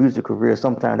pursue their music career,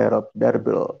 sometimes that'll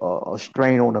be a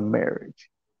strain on the marriage.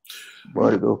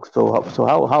 But so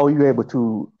how are you able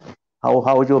to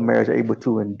how is your marriage able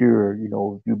to endure?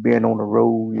 You being on the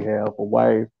road, you have a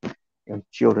wife and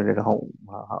children at home.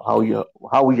 How are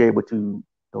you able to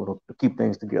keep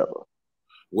things together?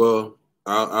 Well,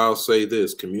 I'll say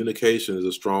this: communication is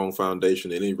a strong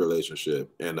foundation in any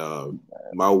relationship. And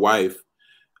my wife,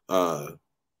 uh,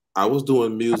 I was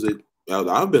doing music.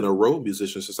 I've been a road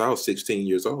musician since I was 16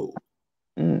 years old.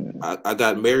 Mm, I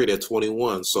got married at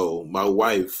 21, so my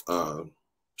wife,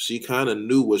 she kind of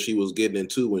knew what she was getting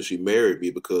into when she married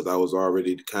me because I was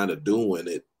already kind of doing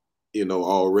it,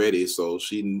 already. So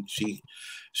she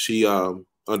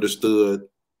understood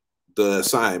the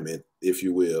assignment, if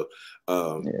you will.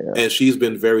 yeah. And she's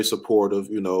been very supportive.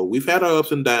 We've had our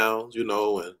ups and downs, and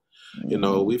Mhm.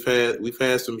 we've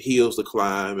had some hills to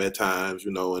climb at times,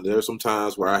 and there's some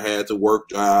times where I had to work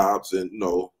jobs and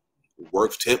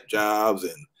work temp jobs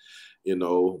and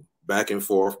back and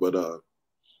forth. But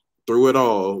through it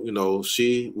all,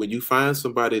 when you find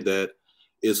somebody that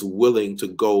is willing to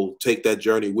go take that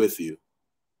journey with you,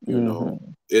 you know,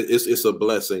 Mhm. it's a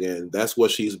blessing, and that's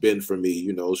what she's been for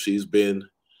me. She's been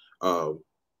uh,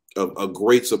 a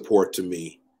great support to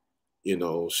me.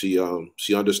 She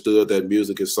understood that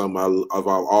music is something I've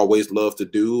always loved to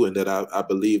do, and that I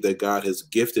believe that God has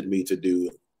gifted me to do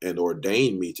and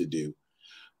ordained me to do.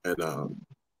 And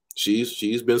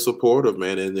she's been supportive,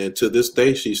 man, and then to this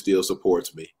day she still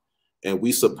supports me, and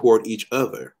we support each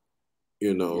other. You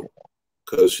Yeah. know,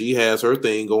 because she has her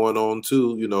thing going on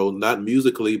too. Not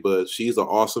musically, but she's an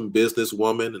awesome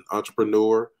businesswoman, an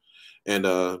entrepreneur, and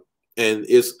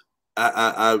it's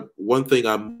one thing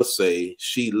I must say,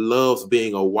 she loves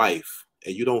being a wife,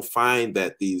 and you don't find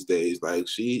that these days. Like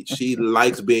she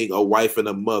likes being a wife and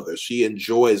a mother. She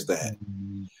enjoys that,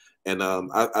 Mhm. and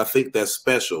I think that's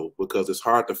special because it's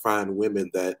hard to find women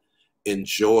that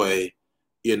enjoy,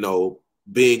 you know,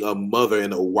 being a mother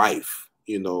and a wife.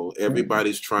 Mhm.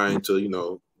 Everybody's trying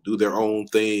to, do their own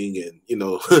thing, and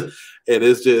and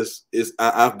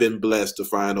I've been blessed to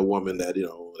find a woman that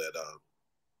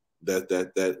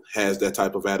that has that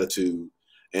type of attitude,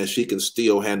 and she can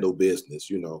still handle business.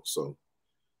 So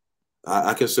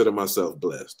I consider myself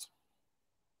blessed.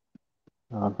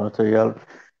 I'll tell you,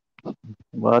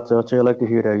 well, I'll tell you, I like to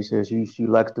hear that. He says she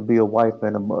likes to be a wife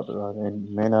and a mother.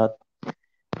 And man, I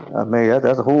mean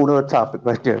that's a whole other topic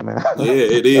right there, man. Yeah,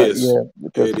 it is. Yeah,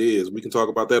 because It is. We can talk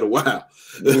about that a while,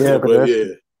 yeah, because but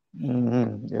yeah.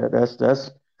 yeah, that's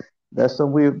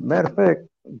something we. Matter of fact,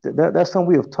 that's something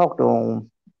we have talked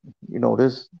on.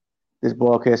 This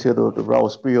broadcast here, the raw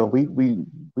spiel. We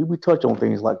touch on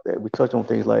things like that. We touch on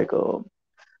things like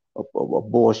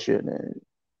abortion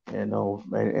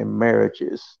and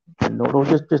marriages. Those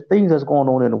just things that's going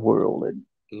on in the world. And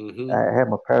Hmm. I had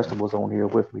my pastor was on here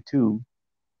with me too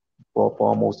for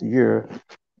almost a year,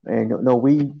 and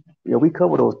we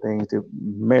cover those things, the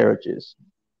marriages.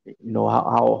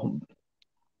 How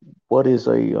what is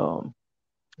a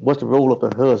what's the role of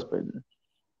the husband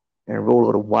and role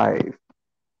of the wife?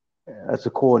 That's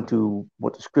according to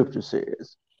what the scripture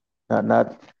says, not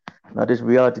not not this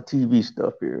reality TV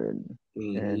stuff here and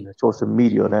Hmm. social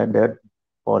media. That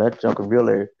junk can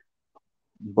really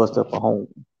bust up a home.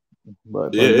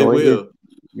 But Yeah, it it will.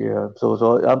 yeah. So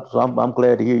I'm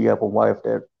glad to hear you have a wife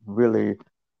that really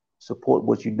support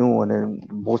what you're doing, and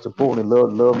most importantly,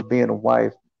 love being a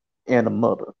wife and a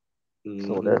mother.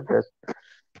 So Hmm.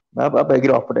 I better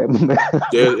get off of that, man.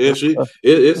 Yeah, and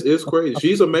it's crazy.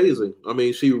 She's amazing. I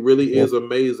mean, she really Yeah. is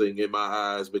amazing in my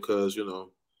eyes because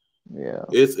Yeah.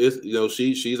 It's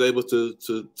she's able to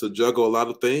juggle a lot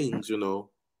of things, and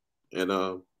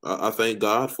I thank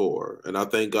God for her, and I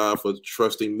thank God for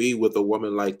trusting me with a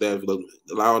woman like that,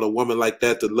 allowing a woman like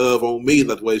that to love on me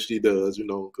the way she does,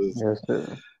 because Yes,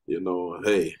 sir.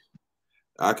 hey,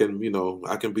 I can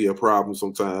be a problem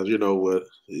sometimes, but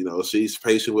she's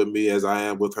patient with me as I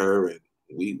am with her, and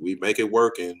we make it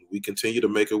work, and we continue to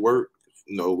make it work.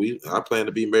 I plan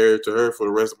to be married to her for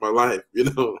the rest of my life.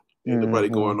 Ain't nobody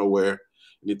going nowhere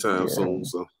anytime soon.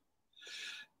 So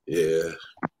yeah.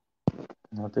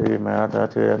 I'll tell you, man. I'll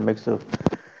tell you that makes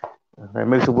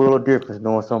a world of difference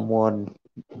knowing someone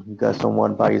you got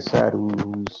someone by your side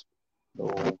who's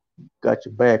got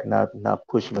your back, not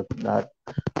pushing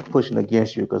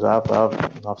against you. Because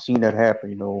I've seen that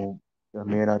happen. A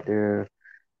man out there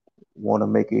want to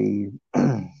make a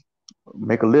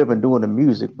living doing the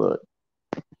music, but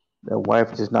that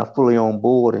wife just not fully on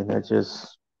board, and that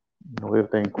just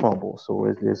everything crumbles. So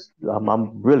it's just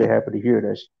I'm really happy to hear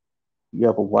that you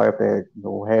have a wife that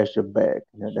has your back,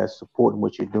 and that's supporting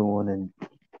what you're doing, and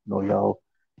y'all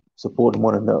supporting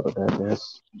one another.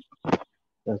 That's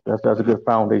a good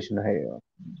foundation to have.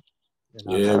 And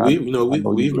Yeah, I know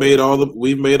you're we've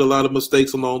made a lot of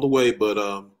mistakes along the way, but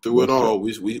through it Yes, sir. all,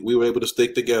 we were able to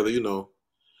stick together.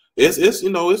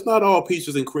 It's not all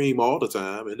peaches and cream all the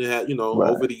time, and it had Right.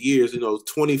 over the years,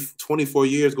 24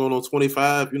 years going on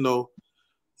 25.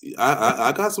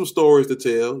 I got some stories to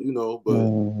tell,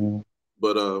 Mm-hmm.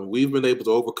 but we've been able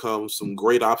to overcome some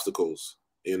great obstacles,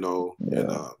 and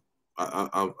Yeah.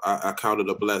 I count it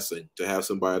a blessing to have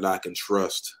somebody that I can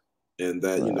trust, and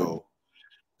that Right.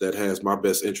 that has my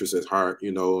best interest at heart,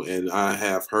 and I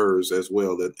have hers as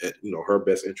well, that her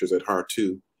best interest at heart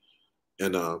too,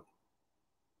 and I'm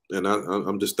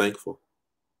just thankful.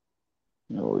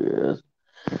 Oh yes.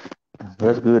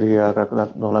 That's good here.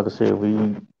 Like I said,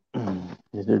 we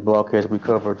this broadcast we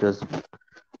cover just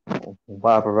a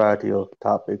wide variety of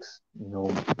topics.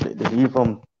 Even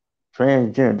from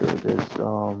transgender. There's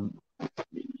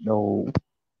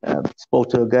I spoke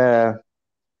to a guy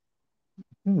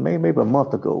maybe a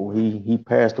month ago. He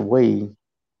passed away.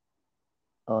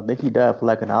 I think he died for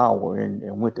like an hour and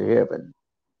went to heaven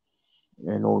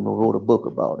and wrote a book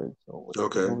about it. So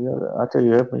Okay. yeah, I tell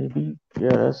you, maybe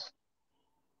yeah, that's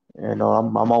and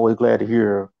I'm always glad to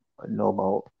hear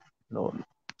about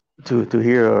to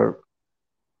hear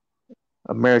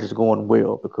a marriage is going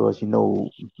well because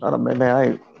not a man,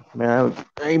 I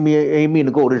ain't mean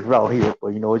to go this route here,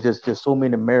 but it's just so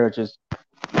many marriages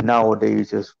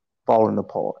nowadays just falling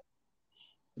apart.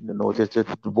 Just the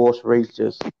divorce rates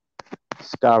just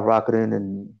skyrocketing,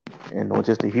 and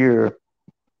just to hear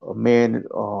a man,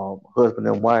 husband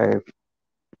and wife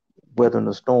weathering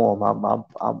the storm.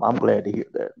 I'm glad to hear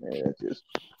that, man. It's just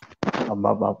I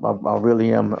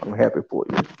really am. I'm happy for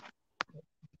you.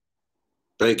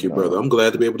 Thank you, brother. Uh, I'm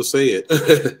glad to be able to say it.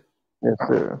 yes,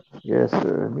 sir. Yes,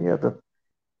 sir.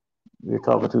 We're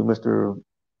talking to Mr.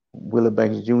 Willie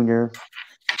Banks Jr.,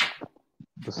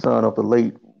 the son of the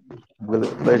late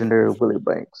legendary Willie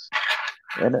Banks.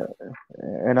 And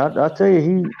I tell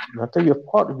you,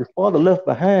 your father left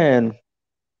behind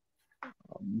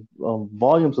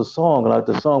volumes of song, like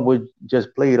the song we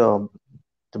just played to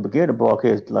begin the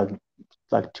broadcast, like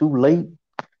too late.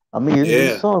 I mean, it's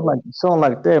Yeah. song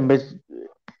like that,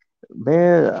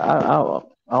 man.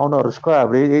 I don't know how to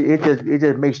describe it. It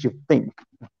just makes you think,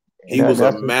 and He was a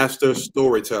that's master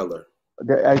storyteller.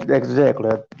 exactly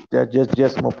that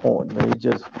just my point, man. It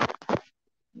just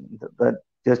that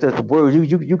just that the words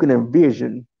you can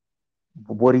envision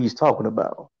what he's talking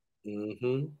about.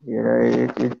 Mm-hmm.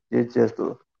 It's just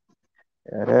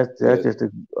that's Yeah. just a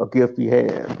gift he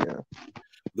has. Yeah.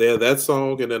 There, that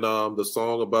song, and then the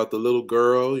song about the little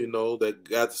girl, that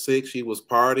got sick. She was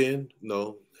partying,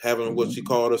 having what she Mhm.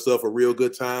 called herself a real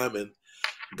good time, and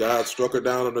God struck her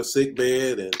down on her sick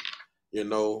bed, and you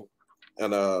know,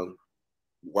 and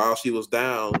while she was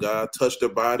down, God touched her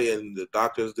body, and the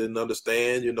doctors didn't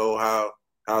understand,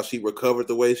 how she recovered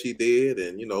the way she did,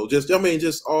 and just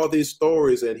all these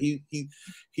stories, and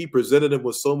he presented them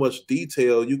with so much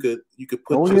detail. You could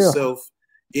Oh put yeah. yourself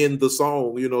in the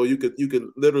song. You could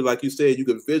literally, like you said, you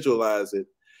could visualize it,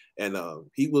 and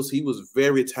he was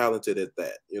very talented at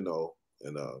that. And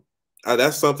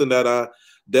that's something that I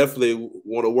definitely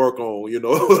want to work on.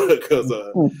 Because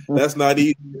that's not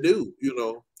easy to do.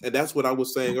 And that's what I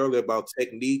was saying earlier about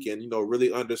technique and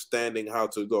really understanding how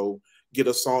to go get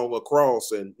a song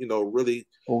across, and really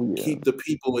Oh yeah. keep the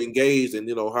people engaged, and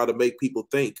how to make people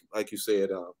think, like you said.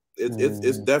 It's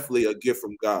Mhm. definitely a gift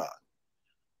from God.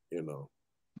 you know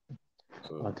I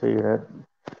so tell you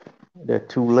that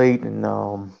too late, and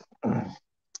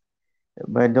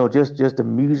Man, no, just the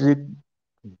music,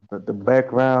 the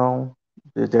background,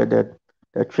 that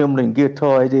trembling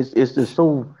guitar. It's just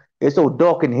so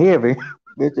dark and heavy.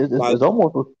 It's Like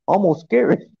almost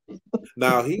scary.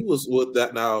 now he was with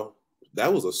that. Now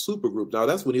that was a super group. Now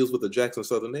that's when he was with the Jackson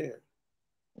Southern Air.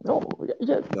 No,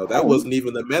 yeah, No, that oh, wasn't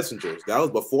even the Messengers. That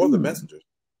was before the hmm, Messengers.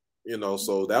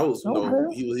 So that was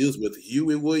okay. he was with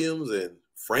Huey Williams and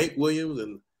Frank Williams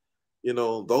and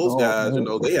those Oh guys.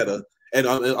 man. They had and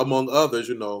among others.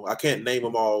 I can't name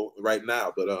them all right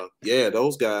now, but yeah,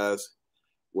 those guys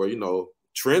were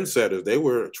trendsetters. They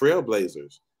were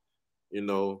trailblazers. You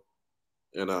know,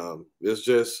 and it's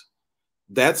just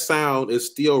that sound is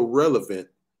still relevant,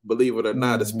 believe it or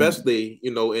not, Hmm. especially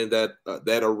in that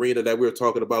arena that we were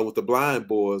talking about with the blind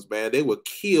boys. Man, they would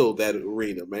kill that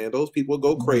arena. Man, those people would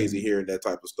go crazy Hmm. hearing that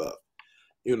type of stuff.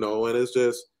 And it's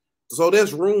just so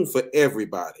there's room for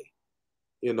everybody.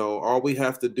 All we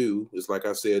have to do is, like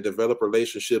I said, develop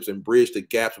relationships and bridge the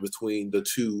gaps between the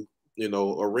two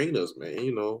arenas, man.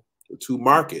 The two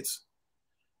markets.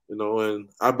 And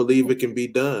I believe it can be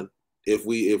done if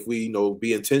we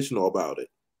be intentional about it.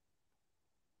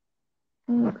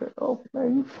 Okay. Oh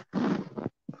man.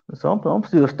 So I'm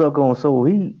still stuck on. So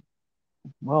he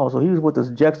wow. So he was with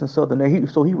the Jackson Southern Air. He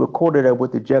recorded that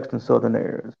with the Jackson Southern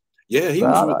Airs. Yeah, he So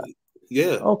was.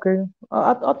 Yeah. okay.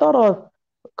 I thought I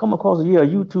come across a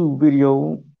YouTube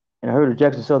video and I heard the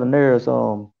Jackson Southern Airs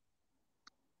um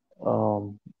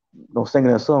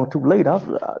singing that song too late.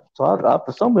 For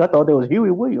some reason I thought there was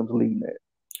Huey Williams leading that.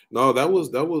 No, that was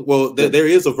well. But There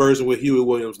is a version with Huey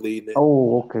Williams leading it,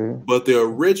 oh, okay. but the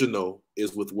original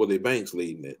is with Willie Banks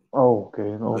leading it. Oh,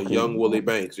 okay. A Okay. young Willie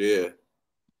Banks. Yeah.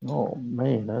 Oh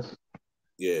man, that's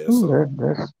Yeah. So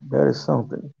that is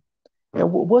something. And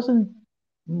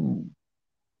hmm,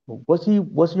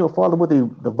 wasn't your father with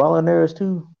the Volunteers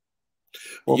too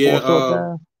for yeah. a short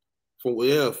time?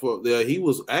 For he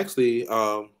was actually,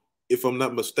 if I'm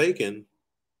not mistaken,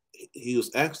 he was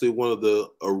actually one of the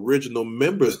original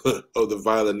members of the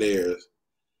Violinaires.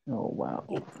 Oh wow.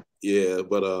 Yeah,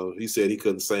 but he said he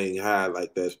couldn't sing high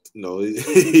like that. No, Oh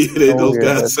those yeah,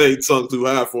 guys sang sung too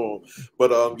high for him.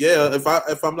 But yeah,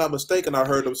 if I'm not mistaken, I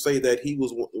heard him say that he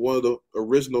was one of the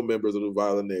original members of the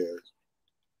Violinaires.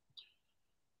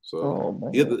 So oh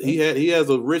man. he has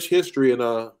a rich history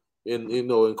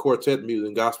in quartet music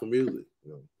and gospel music.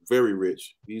 Very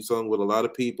rich. He sung with a lot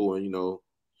of people and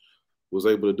was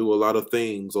able to do a lot of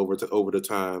things over the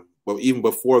time. But even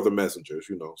before the Messengers.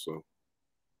 So.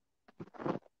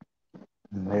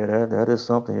 Yeah, that is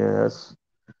something. Yeah,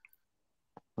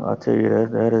 I'll tell you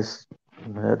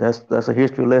that's a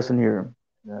history lesson here.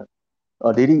 Yeah.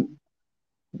 Did he?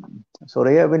 So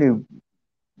they have any?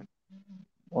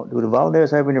 Do the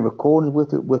Volunteers have any recordings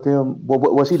with him?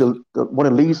 Was he the one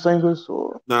of the lead singers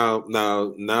or? Now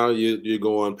you're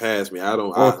going past me. I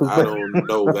don't Oh, too I bad. don't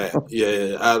know that.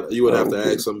 Yeah, you would have to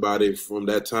Okay. ask somebody from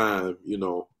that time.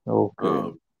 Okay.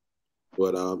 Um,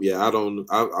 but yeah, I don't.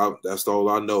 That's all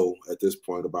I know at this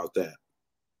point about that.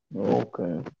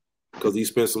 Okay. Because he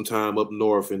spent some time up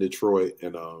north in Detroit,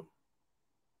 and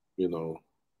you know,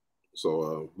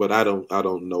 so but I don't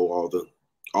know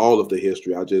all of the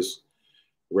history. I just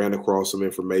ran across some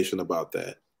information about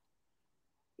that.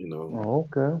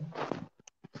 Okay.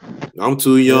 I'm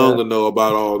too young Yeah. to know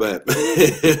about all that.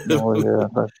 Oh yeah.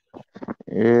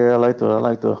 Yeah. I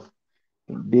like to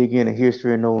dig into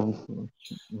history and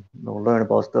learn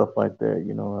about stuff like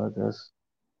that. That's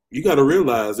You got to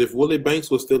realize if Willie Banks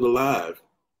was still alive,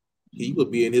 he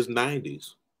would be in his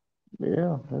 90s.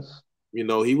 yeah. That's.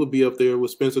 He would be up there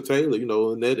with Spencer Taylor.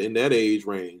 In that age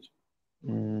range.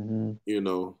 Hmm.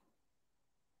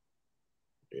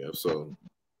 Yeah. So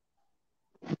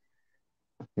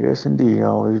Yes, indeed.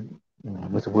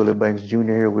 Mr. Willie Banks Jr.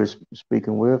 here we're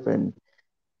speaking with, and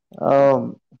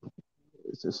um,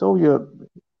 so you're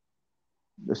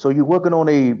working on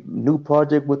a new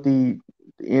project with the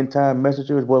End Time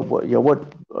Messengers. What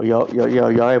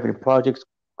y'all have any projects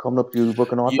coming up you're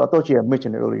working on? yeah, I thought you had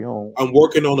mentioned early on. I'm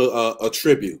working on a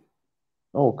tribute.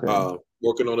 Okay.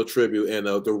 Working on a tribute, and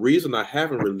the reason I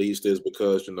haven't released is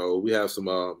because we have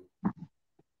some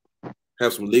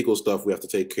legal stuff we have to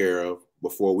take care of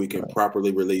before we can Right.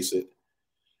 properly release it.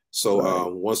 So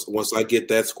Right. once I get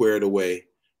that squared away,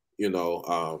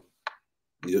 you'll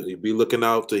be looking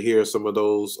out to hear some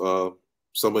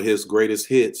of his greatest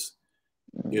hits,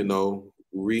 Mm.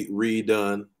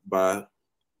 redone by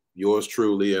yours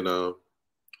truly, and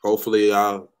hopefully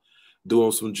I'll do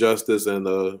him some justice,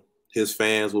 and his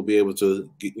fans will be able to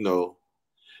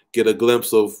get a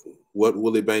glimpse of what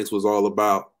Willie Banks was all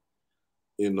about.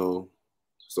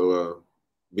 So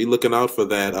be looking out for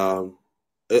that.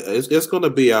 It's going to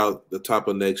be out the top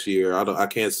of next year. I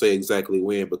can't say exactly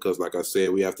when, because like I said,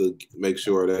 we have to make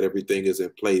sure that everything is in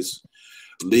place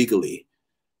legally,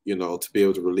 to be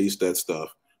able to release that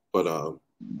stuff. But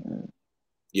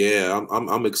yeah,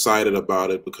 I'm excited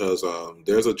about it, because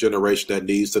there's a generation that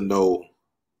needs to know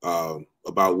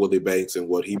about Willie Banks and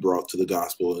what he brought to the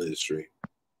gospel industry,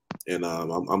 and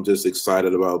I'm just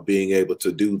excited about being able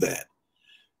to do that,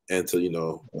 and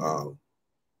to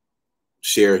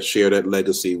share that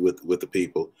legacy with the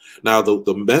people. Now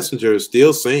the messengers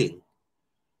still sing,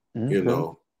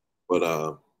 but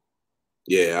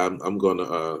yeah, I'm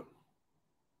gonna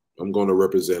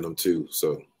represent them too.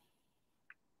 So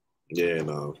yeah,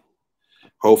 and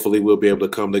hopefully we'll be able to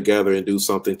come together and do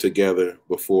something together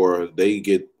before they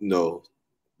get too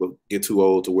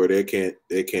old to where they can't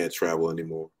travel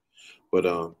anymore.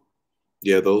 But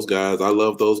yeah, those guys, I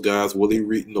love those guys.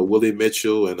 Willie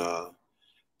Mitchell and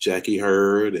Jackie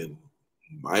Hurd and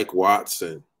Mike Watts,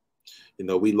 and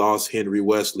we lost Henry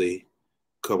Wesley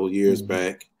a couple years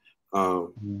back.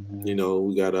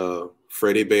 We got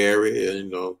Freddie Berry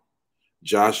and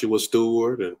Joshua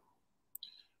Stewart, and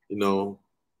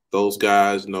those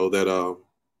guys that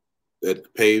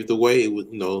paved the way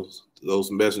with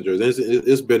those messengers.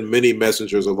 It's been many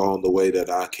messengers along the way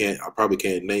that I probably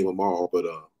can't name them all, but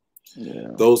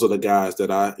those are the guys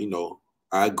that I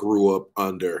grew up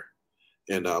under,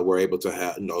 and were able to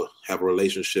have a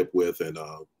relationship with, and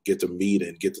get to meet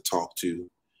and get to talk to,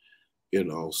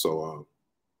 so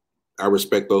I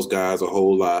respect those guys a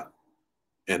whole lot,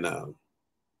 and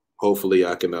hopefully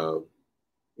I can I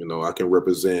can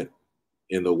represent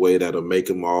in a way that'll make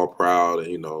them all proud,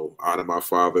 and honor my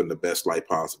father in the best light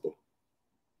possible.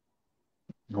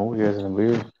 Oh yes,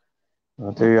 and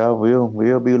I'll tell you,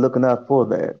 we'll be looking out for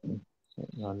that.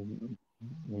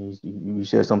 You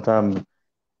said sometime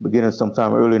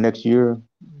early next year.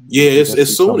 Yeah, it's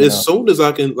as soon as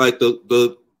I can. Like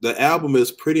the album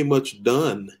is pretty much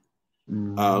done.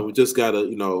 We just gotta,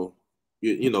 how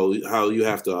you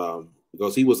have to,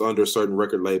 because he was under certain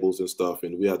record labels and stuff,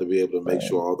 and we have to be able to make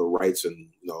sure all the rights and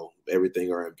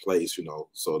everything are in place,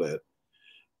 so that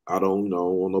I don't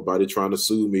want nobody trying to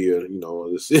sue me, or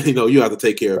you have to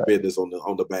take care of business on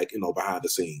the back, behind the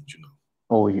scenes,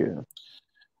 Oh yeah.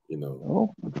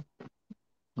 Oh,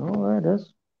 all right.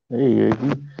 Hey,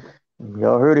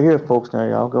 y'all heard it here, folks. Now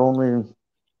y'all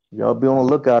be on the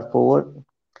lookout for it.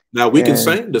 Now we can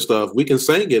sing the stuff. We can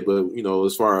sing it, but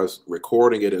as far as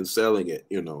recording it and selling it,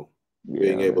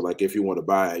 being able, like, if you want to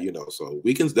buy it, so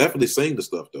we can definitely sing the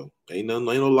stuff though. Ain't no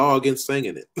law against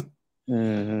singing it.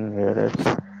 Yeah,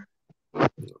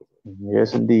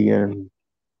 yes indeed. And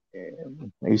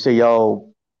you say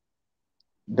y'all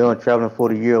done traveling for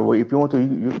the year. Well, if you want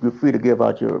to, you're free to give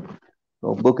out your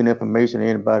booking information to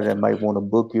anybody that might want to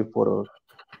book you for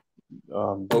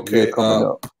the year coming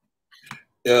up.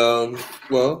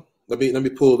 Well, let me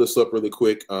pull this up really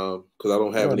quick, because I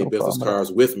don't have any business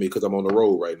cards with me, because I'm on the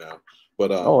road right now.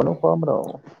 But no problem at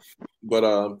all.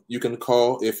 But you can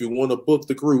call if you want to book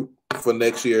the group for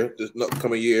next year, this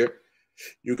upcoming year.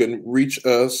 You can reach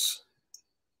us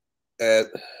at.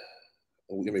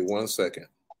 Give me 1 second.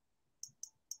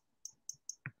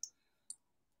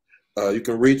 You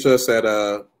can reach us at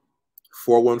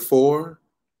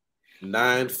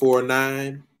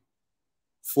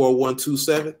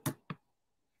 414-949-4127,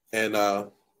 and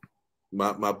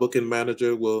my booking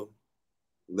manager will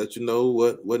let you know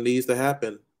what needs to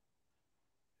happen,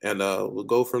 and we'll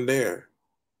go from there.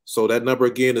 So that number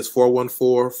again is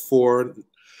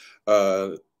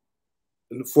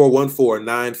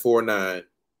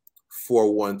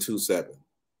 414-949-4127.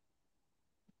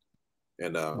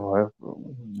 And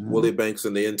Willie Banks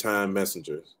and the End Time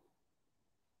Messengers.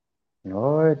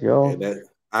 All right, y'all. And that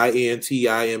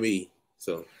INTIME.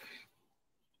 So,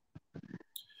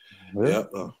 yeah.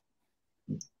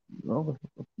 You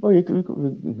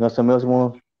got something else you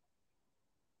want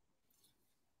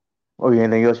to?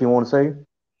 Anything else you want to say?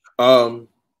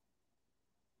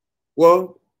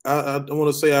 Well, I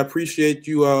want to say I appreciate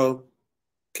you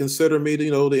consider me,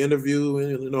 the interview,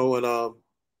 and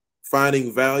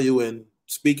finding value in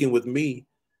speaking with me.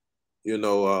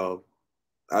 I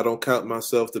don't count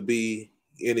myself to be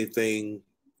anything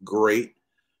great,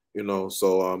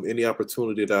 so any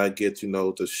opportunity that I get,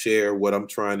 to share what I'm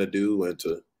trying to do, and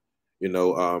to,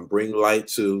 bring light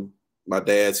to my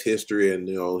dad's history and,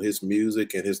 his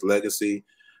music and his legacy,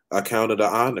 I count it an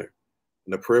honor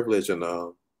and a privilege. And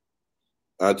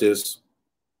I just,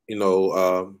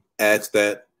 ask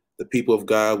that the people of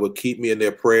God would keep me in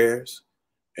their prayers,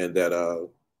 and that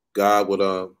God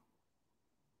would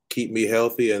keep me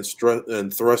healthy and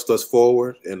thrust us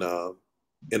forward in our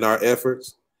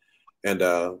efforts, and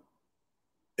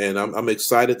I'm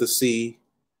excited to see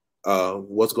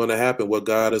what's going to happen, what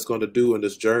God is going to do in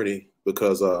this journey.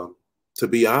 Because to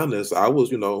be honest, I was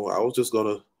just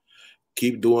going to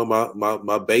keep doing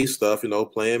my bass stuff,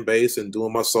 playing bass and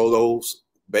doing my solos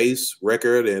bass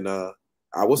record, and I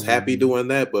was happy doing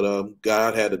that. But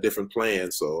God had a different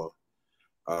plan, so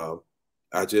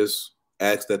I just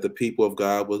ask that the people of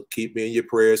God will keep me in your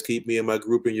prayers, keep me and my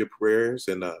group in your prayers,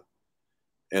 and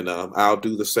I'll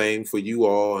do the same for you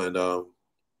all. And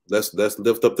let's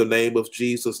lift up the name of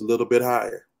Jesus a little bit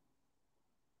higher.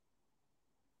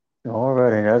 All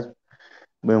right, and that's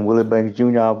been Willie Banks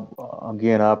Jr.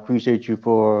 Again, I appreciate you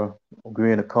for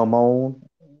agreeing to come on,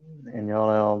 and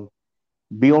y'all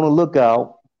be on the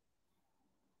lookout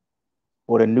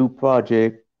for the new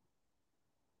project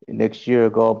next year.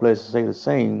 God bless and say the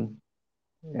same.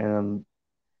 And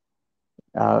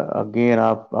again,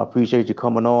 I appreciate you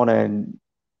coming on, and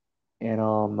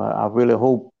I really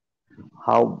hope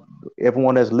how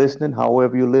everyone that's listening,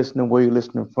 however you're listening, where you're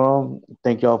listening from,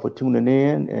 thank y'all for tuning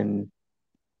in, and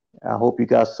I hope you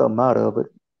got something out of it.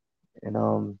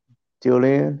 And till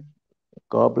then,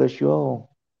 God bless you all.